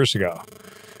 10 years ago,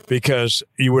 because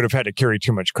you would have had to carry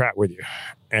too much crap with you.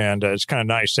 And it's kind of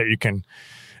nice that you can,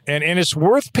 and it's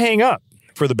worth paying up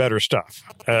for the better stuff.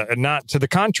 Not to the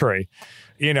contrary,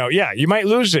 you might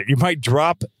lose it. You might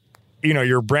drop,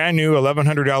 your brand new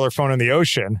 $1,100 phone in the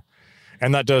ocean.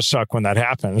 And that does suck when that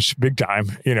happens big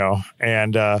time,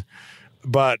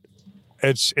 but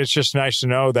it's just nice to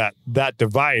know that that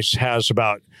device has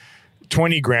about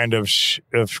 20 grand of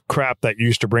crap that you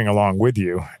used to bring along with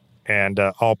you, and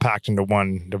all packed into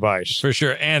one device. For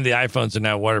sure. And the iPhones are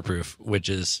now waterproof, which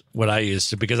is what I use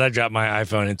to, because I drop my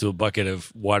iPhone into a bucket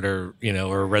of water,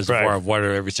 or a reservoir of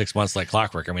water every 6 months like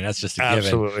clockwork. I mean, that's just a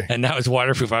Absolutely. given. And now it's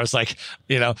waterproof. I was like,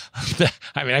 I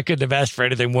couldn't have asked for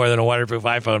anything more than a waterproof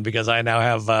iPhone, because I now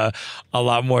have a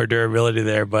lot more durability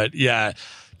there. But yeah,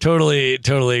 totally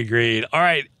agreed. All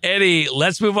right, Eddie,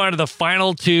 let's move on to the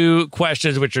final two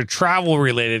questions, which are travel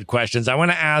related questions. I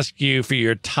want to ask you for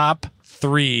your top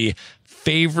 3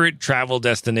 favorite travel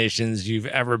destinations you've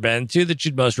ever been to that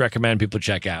you'd most recommend people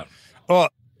check out. Well,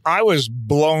 I was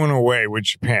blown away with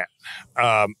Japan.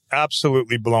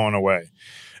 Absolutely blown away.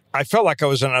 I felt like I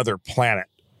was on another planet.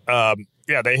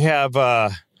 They have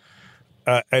an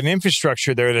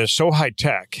infrastructure there that is so high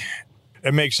tech,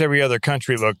 it makes every other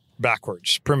country look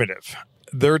backwards, primitive.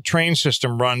 Their train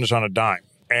system runs on a dime.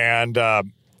 And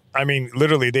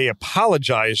literally, they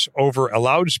apologize over a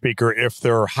loudspeaker if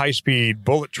their high-speed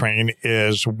bullet train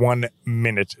is 1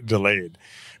 minute delayed,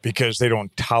 because they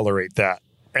don't tolerate that.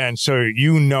 And so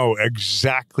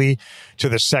exactly to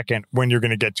the second when you're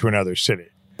going to get to another city.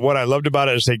 What I loved about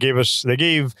it is they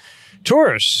gave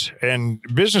tourists and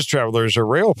business travelers a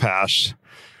rail pass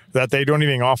that they don't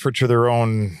even offer to their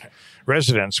own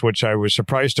residents, which I was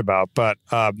surprised about. But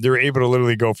they're able to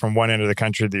literally go from one end of the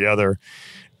country to the other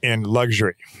in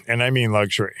luxury. And I mean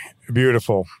luxury.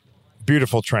 Beautiful,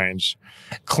 beautiful trains,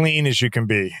 clean as you can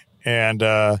be. And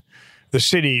the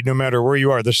city, no matter where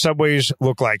you are, the subways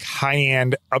look like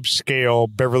high-end, upscale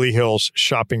Beverly Hills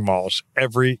shopping malls,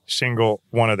 every single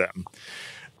one of them.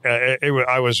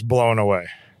 I was blown away.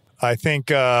 I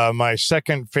think my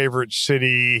second favorite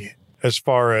city as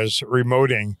far as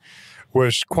remoting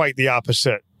was quite the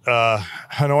opposite.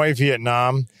 Hanoi,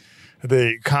 Vietnam.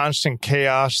 The constant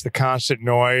chaos, the constant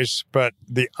noise, but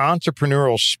the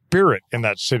entrepreneurial spirit in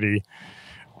that city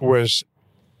was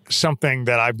something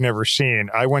that I've never seen.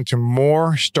 I went to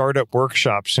more startup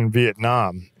workshops in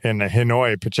Vietnam, in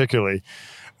Hanoi particularly,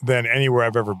 than anywhere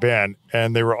I've ever been.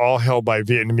 And they were all held by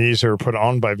Vietnamese or put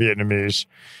on by Vietnamese.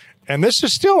 And this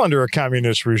is still under a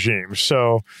communist regime.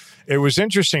 So it was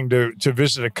interesting to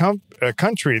visit a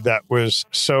country that was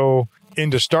so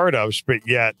into startups, but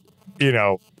yet,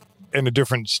 in a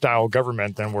different style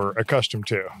government than we're accustomed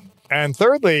to. And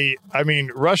thirdly,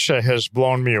 Russia has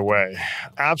blown me away.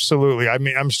 Absolutely.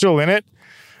 I'm still in it,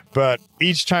 but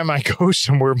each time I go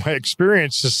somewhere, my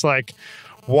experience is like,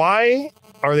 why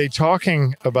are they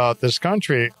talking about this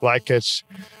country like it's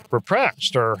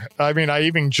repressed? Or, I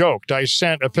even joked. I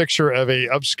sent a picture of a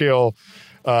upscale,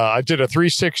 I did a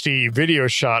 360 video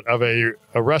shot of a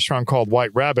restaurant called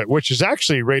White Rabbit, which is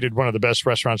actually rated one of the best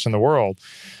restaurants in the world.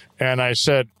 And I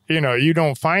said, you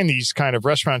don't find these kind of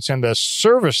restaurants, and the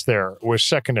service there was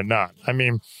second to none.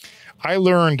 I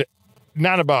learned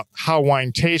not about how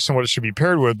wine tastes and what it should be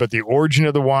paired with, but the origin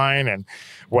of the wine and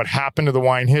what happened to the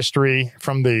wine history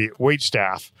from the wait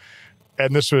staff.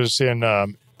 And this was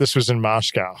in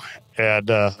Moscow, and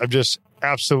I'm just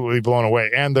absolutely blown away.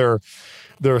 And their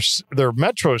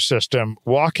metro system,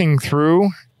 walking through,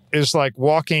 is like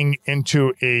walking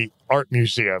into a art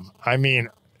museum.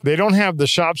 They don't have the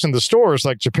shops and the stores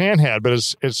like Japan had, but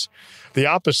it's the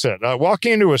opposite.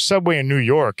 Walking into a subway in New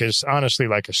York is honestly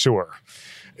like a sewer.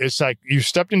 It's like you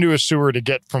stepped into a sewer to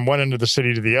get from one end of the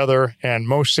city to the other, and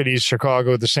most cities,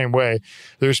 Chicago, the same way.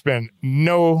 There's been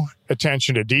no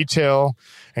attention to detail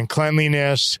and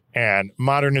cleanliness and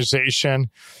modernization.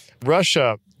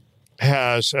 Russia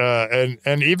has,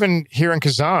 and even here in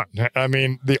Kazan,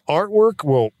 the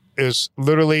artwork is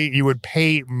literally, you would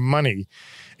pay money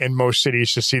in most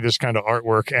cities to see this kind of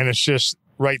artwork, and it's just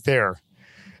right there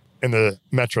in the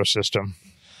metro system.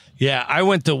 Yeah, I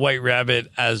went to White Rabbit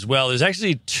as well. There's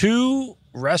actually 2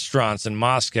 restaurants in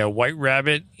Moscow, White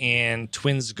Rabbit and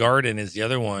Twins Garden is the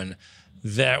other one,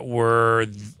 that were,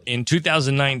 in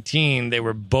 2019, they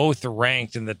were both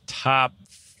ranked in the top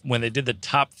when they did the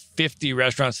top 50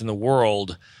 restaurants in the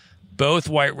world, both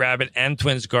White Rabbit and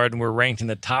Twins Garden were ranked in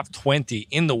the top 20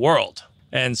 in the world.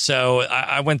 And so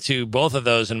I went to both of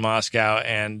those in Moscow,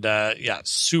 and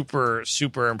super,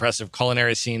 super impressive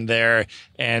culinary scene there.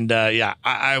 And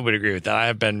I would agree with that. I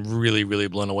have been really, really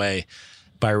blown away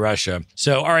by Russia.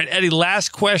 So, all right, Eddie, last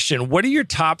question. What are your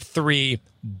top 3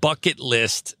 bucket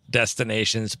list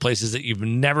destinations, places that you've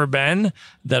never been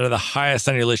that are the highest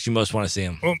on your list you most want to see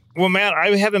them? Well, Matt,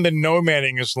 I haven't been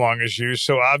nomading as long as you,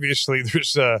 so obviously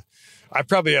I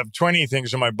probably have 20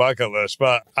 things on my bucket list,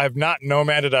 but I've not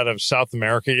nomaded out of South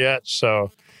America yet,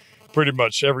 so pretty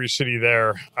much every city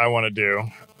there I want to do.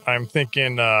 I'm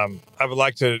thinking I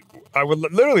would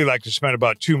literally like to spend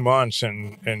about 2 months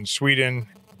in Sweden.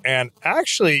 And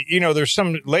actually, there's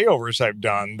some layovers I've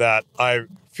done that I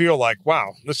feel like,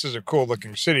 wow, this is a cool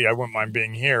looking city. I wouldn't mind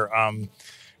being here.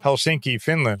 Helsinki,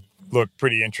 Finland looked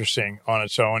pretty interesting on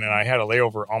its own. And I had a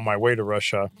layover on my way to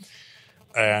Russia.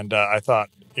 And I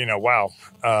thought, wow,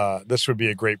 this would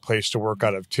be a great place to work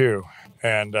out of too.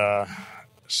 And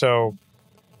so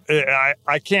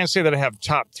I can't say that I have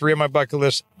top 3 on my bucket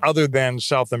list other than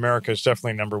South America is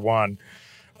definitely number 1.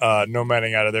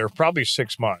 Nomading out of there, probably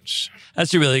 6 months.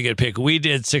 That's a really good pick. We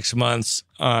did 6 months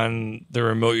on the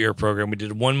remote year program. We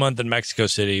did 1 month in Mexico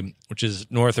City, which is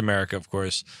North America, of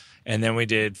course. And then we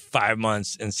did 5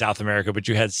 months in South America, but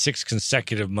you had 6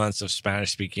 consecutive months of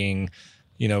Spanish speaking,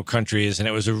 countries. And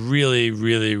it was a really,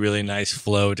 really, really nice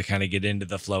flow to kind of get into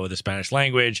the flow of the Spanish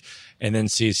language and then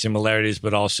see similarities,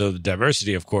 but also the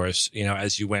diversity, of course,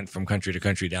 as you went from country to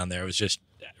country down there. It was just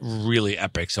really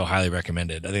epic. So highly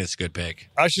recommended. I think it's a good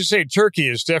pick. I should say Turkey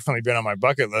has definitely been on my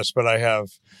bucket list, but I have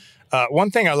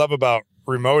one thing I love about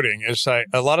remoting is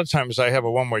a lot of times I have a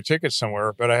one-way ticket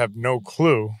somewhere, but I have no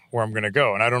clue where I'm going to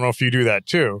go. And I don't know if you do that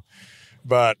too,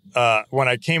 but when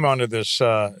I came onto this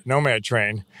Nomad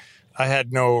train, I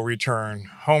had no return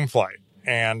home flight.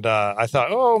 And I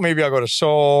thought, maybe I'll go to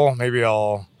Seoul. Maybe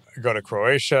I'll go to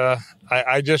Croatia.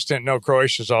 I just didn't know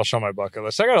Croatia is also on my bucket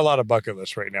list. I got a lot of bucket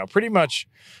lists right now. Pretty much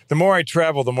the more I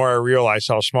travel, the more I realize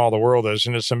how small the world is.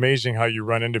 And it's amazing how you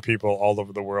run into people all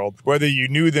over the world, whether you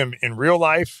knew them in real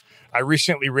life. I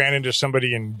recently ran into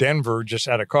somebody in Denver just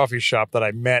at a coffee shop that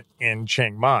I met in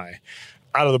Chiang Mai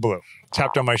out of the blue.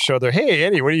 Tapped on my shoulder. Hey,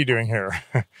 Eddie, what are you doing here?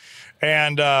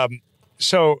 And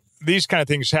so these kind of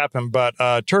things happen. But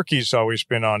Turkey's always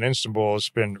been on. Istanbul has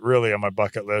been really on my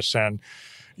bucket list. And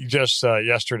just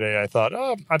yesterday, I thought,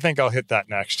 I think I'll hit that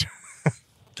next.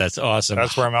 That's awesome.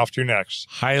 That's where I'm off to next.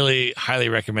 Highly, highly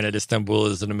recommended. Istanbul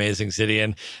is an amazing city.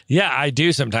 And yeah, I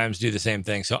do sometimes do the same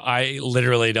thing. So I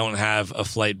literally don't have a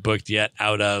flight booked yet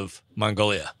out of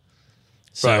Mongolia.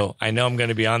 So right. I know I'm going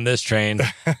to be on this train.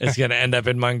 It's going to end up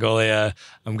in Mongolia.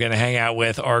 I'm going to hang out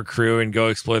with our crew and go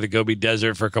explore the Gobi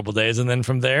Desert for a couple of days. And then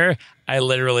from there, I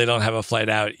literally don't have a flight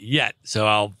out yet. So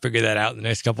I'll figure that out in the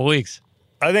next couple of weeks.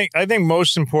 I think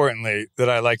most importantly that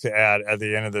I like to add at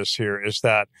the end of this here is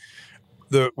that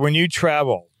when you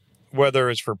travel, whether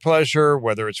it's for pleasure,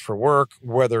 whether it's for work,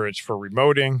 whether it's for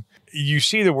remoting, you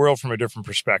see the world from a different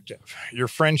perspective. Your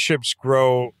friendships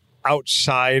grow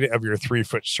outside of your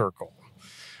 3-foot circle.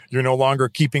 You're no longer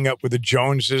keeping up with the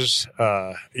Joneses.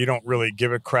 You don't really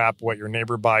give a crap what your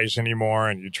neighbor buys anymore,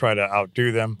 and you try to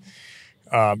outdo them.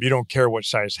 You don't care what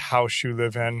size house you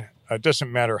live in. It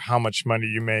doesn't matter how much money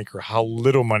you make or how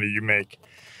little money you make.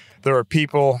 There are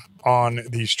people on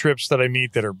these trips that I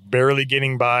meet that are barely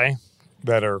getting by,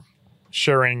 that are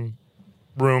sharing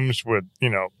rooms with,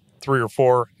 3 or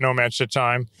 4 nomads at a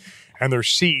time, and they're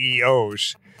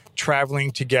CEOs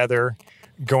traveling together,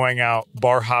 going out,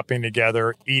 bar hopping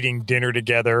together, eating dinner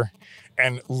together,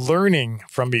 and learning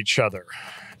from each other.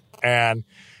 And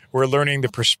we're learning the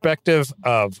perspective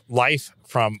of life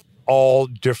from all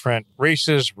different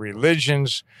races,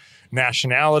 religions,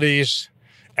 nationalities,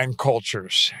 and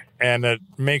cultures. And it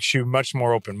makes you much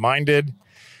more open-minded,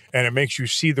 and it makes you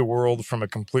see the world from a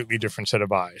completely different set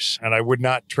of eyes. And I would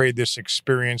not trade this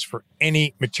experience for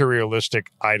any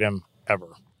materialistic item ever.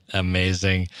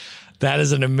 Amazing. That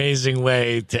is an amazing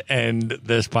way to end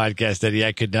this podcast, Eddie.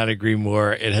 I could not agree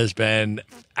more. It has been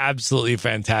absolutely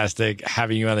fantastic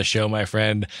having you on the show, my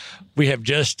friend. We have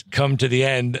just come to the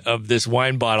end of this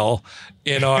wine bottle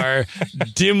in our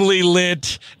dimly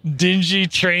lit, dingy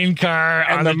train car.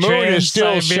 And the moon is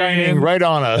still shining right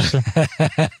on us.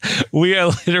 We are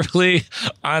literally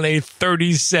on a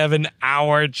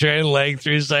 37-hour train leg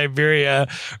through Siberia,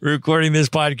 recording this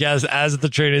podcast as the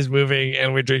train is moving,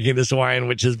 and we're drinking this wine,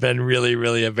 which has been really,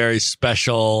 really a very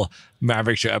special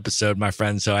Maverick Show episode, my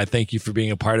friend. So I thank you for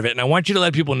being a part of it. And I want you to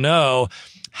let people know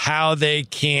how they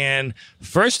can,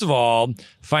 first of all,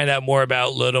 find out more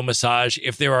about Loto Massage,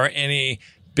 if there are any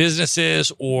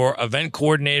businesses or event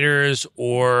coordinators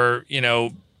or,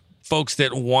 folks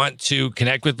that want to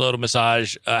connect with Loto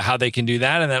Massage, how they can do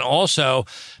that. And then also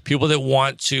people that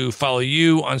want to follow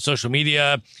you on social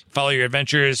media, follow your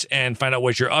adventures, and find out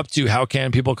what you're up to. How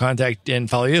can people contact and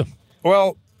follow you?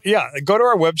 Well, yeah, go to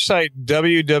our website,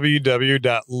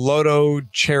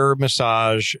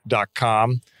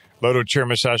 www.lotochairmassage.com,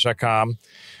 lotochairmassage.com,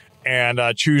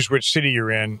 and choose which city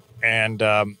you're in. And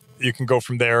you can go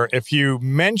from there. If you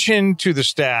mention to the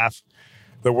staff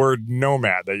the word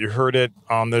nomad, that you heard it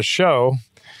on this show,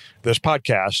 this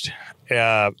podcast,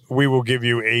 we will give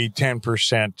you a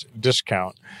 10%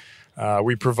 discount.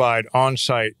 We provide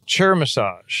on-site chair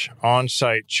massage,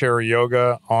 on-site chair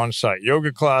yoga, on-site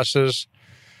yoga classes,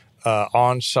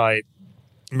 on-site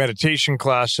meditation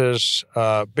classes.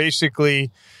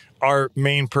 Basically, our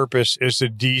main purpose is to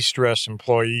de-stress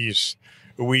employees.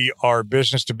 We are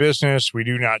business to business. We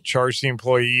do not charge the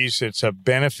employees. It's a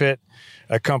benefit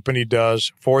a company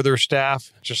does for their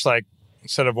staff. Just like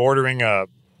instead of ordering a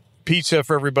pizza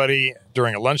for everybody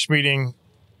during a lunch meeting,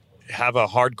 have a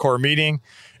hardcore meeting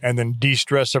and then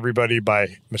de-stress everybody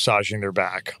by massaging their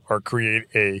back, or create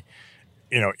a,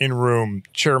 in-room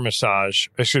chair massage,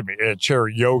 a chair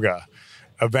yoga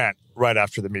event right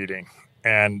after the meeting.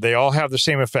 And they all have the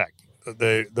same effect.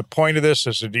 The point of this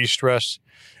is to de-stress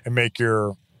and make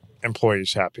your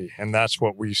employees happy. And that's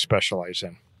what we specialize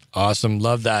in. Awesome.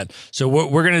 Love that. So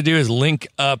what we're going to do is link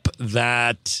up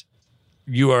that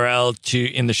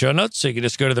URL in the show notes. So you can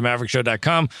just go to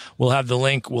themaverickshow.com. We'll have the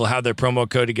link. We'll have their promo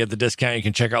code to get the discount. You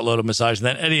can check out Loto Massage. And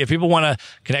then, Eddie, if people want to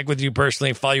connect with you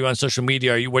personally, follow you on social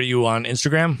media, what are you on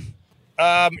Instagram?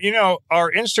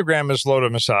 Our Instagram is Loto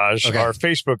Massage. Okay. Our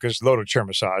Facebook is Loto Chair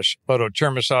Massage. Loto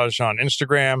Chair Massage on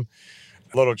Instagram,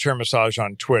 Loto Chair Massage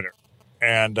on Twitter.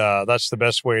 And that's the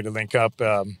best way to link up.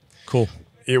 Cool.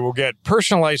 You will get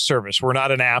personalized service. We're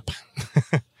not an app.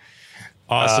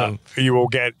 Awesome. You will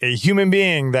get a human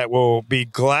being that will be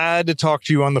glad to talk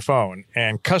to you on the phone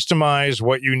and customize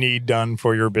what you need done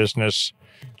for your business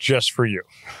just for you.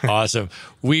 Awesome.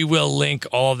 We will link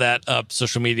all that up,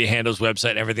 social media handles,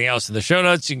 website, and everything else in the show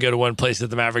notes. You can go to one place at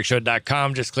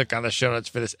themaverickshow.com. Just click on the show notes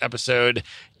for this episode,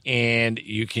 and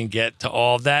you can get to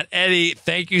all of that. Eddie,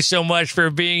 thank you so much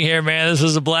for being here, man. This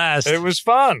was a blast. It was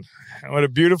fun. What a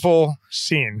beautiful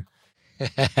scene.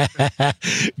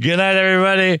 Good night,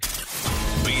 everybody.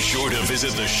 Be sure to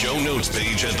visit the show notes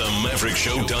page at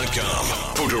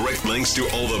themaverickshow.com for direct links to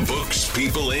all the books,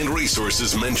 people, and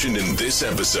resources mentioned in this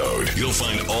episode. You'll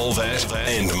find all that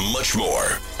and much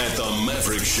more at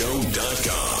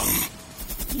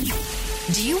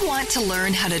themaverickshow.com. Do you want to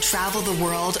learn how to travel the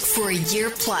world for a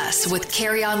year plus with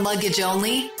carry-on luggage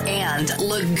only and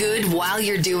look good while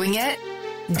you're doing it?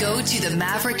 Go to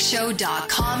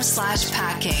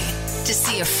themaverickshow.com/packing to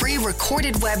see a free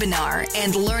recorded webinar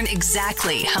and learn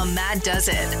exactly how Matt does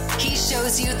it. He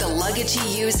shows you the luggage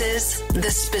he uses,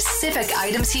 the specific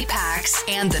items he packs,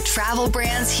 and the travel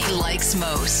brands he likes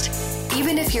most.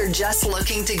 Even if you're just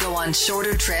looking to go on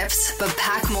shorter trips, but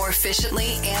pack more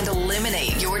efficiently and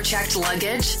eliminate your checked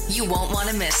luggage, you won't want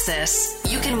to miss this.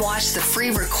 You can watch the free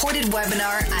recorded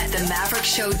webinar at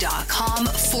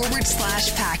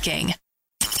themaverickshow.com/packing.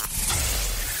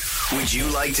 Would you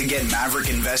like to get Maverick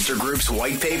Investor Group's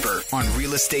white paper on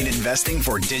real estate investing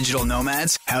for digital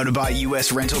nomads? How to buy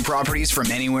U.S. rental properties from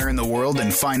anywhere in the world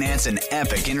and finance an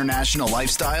epic international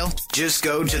lifestyle? Just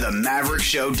go to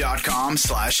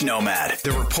themaverickshow.com/nomad.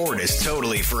 The report is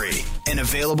totally free and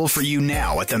available for you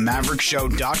now at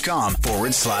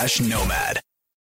themaverickshow.com/nomad.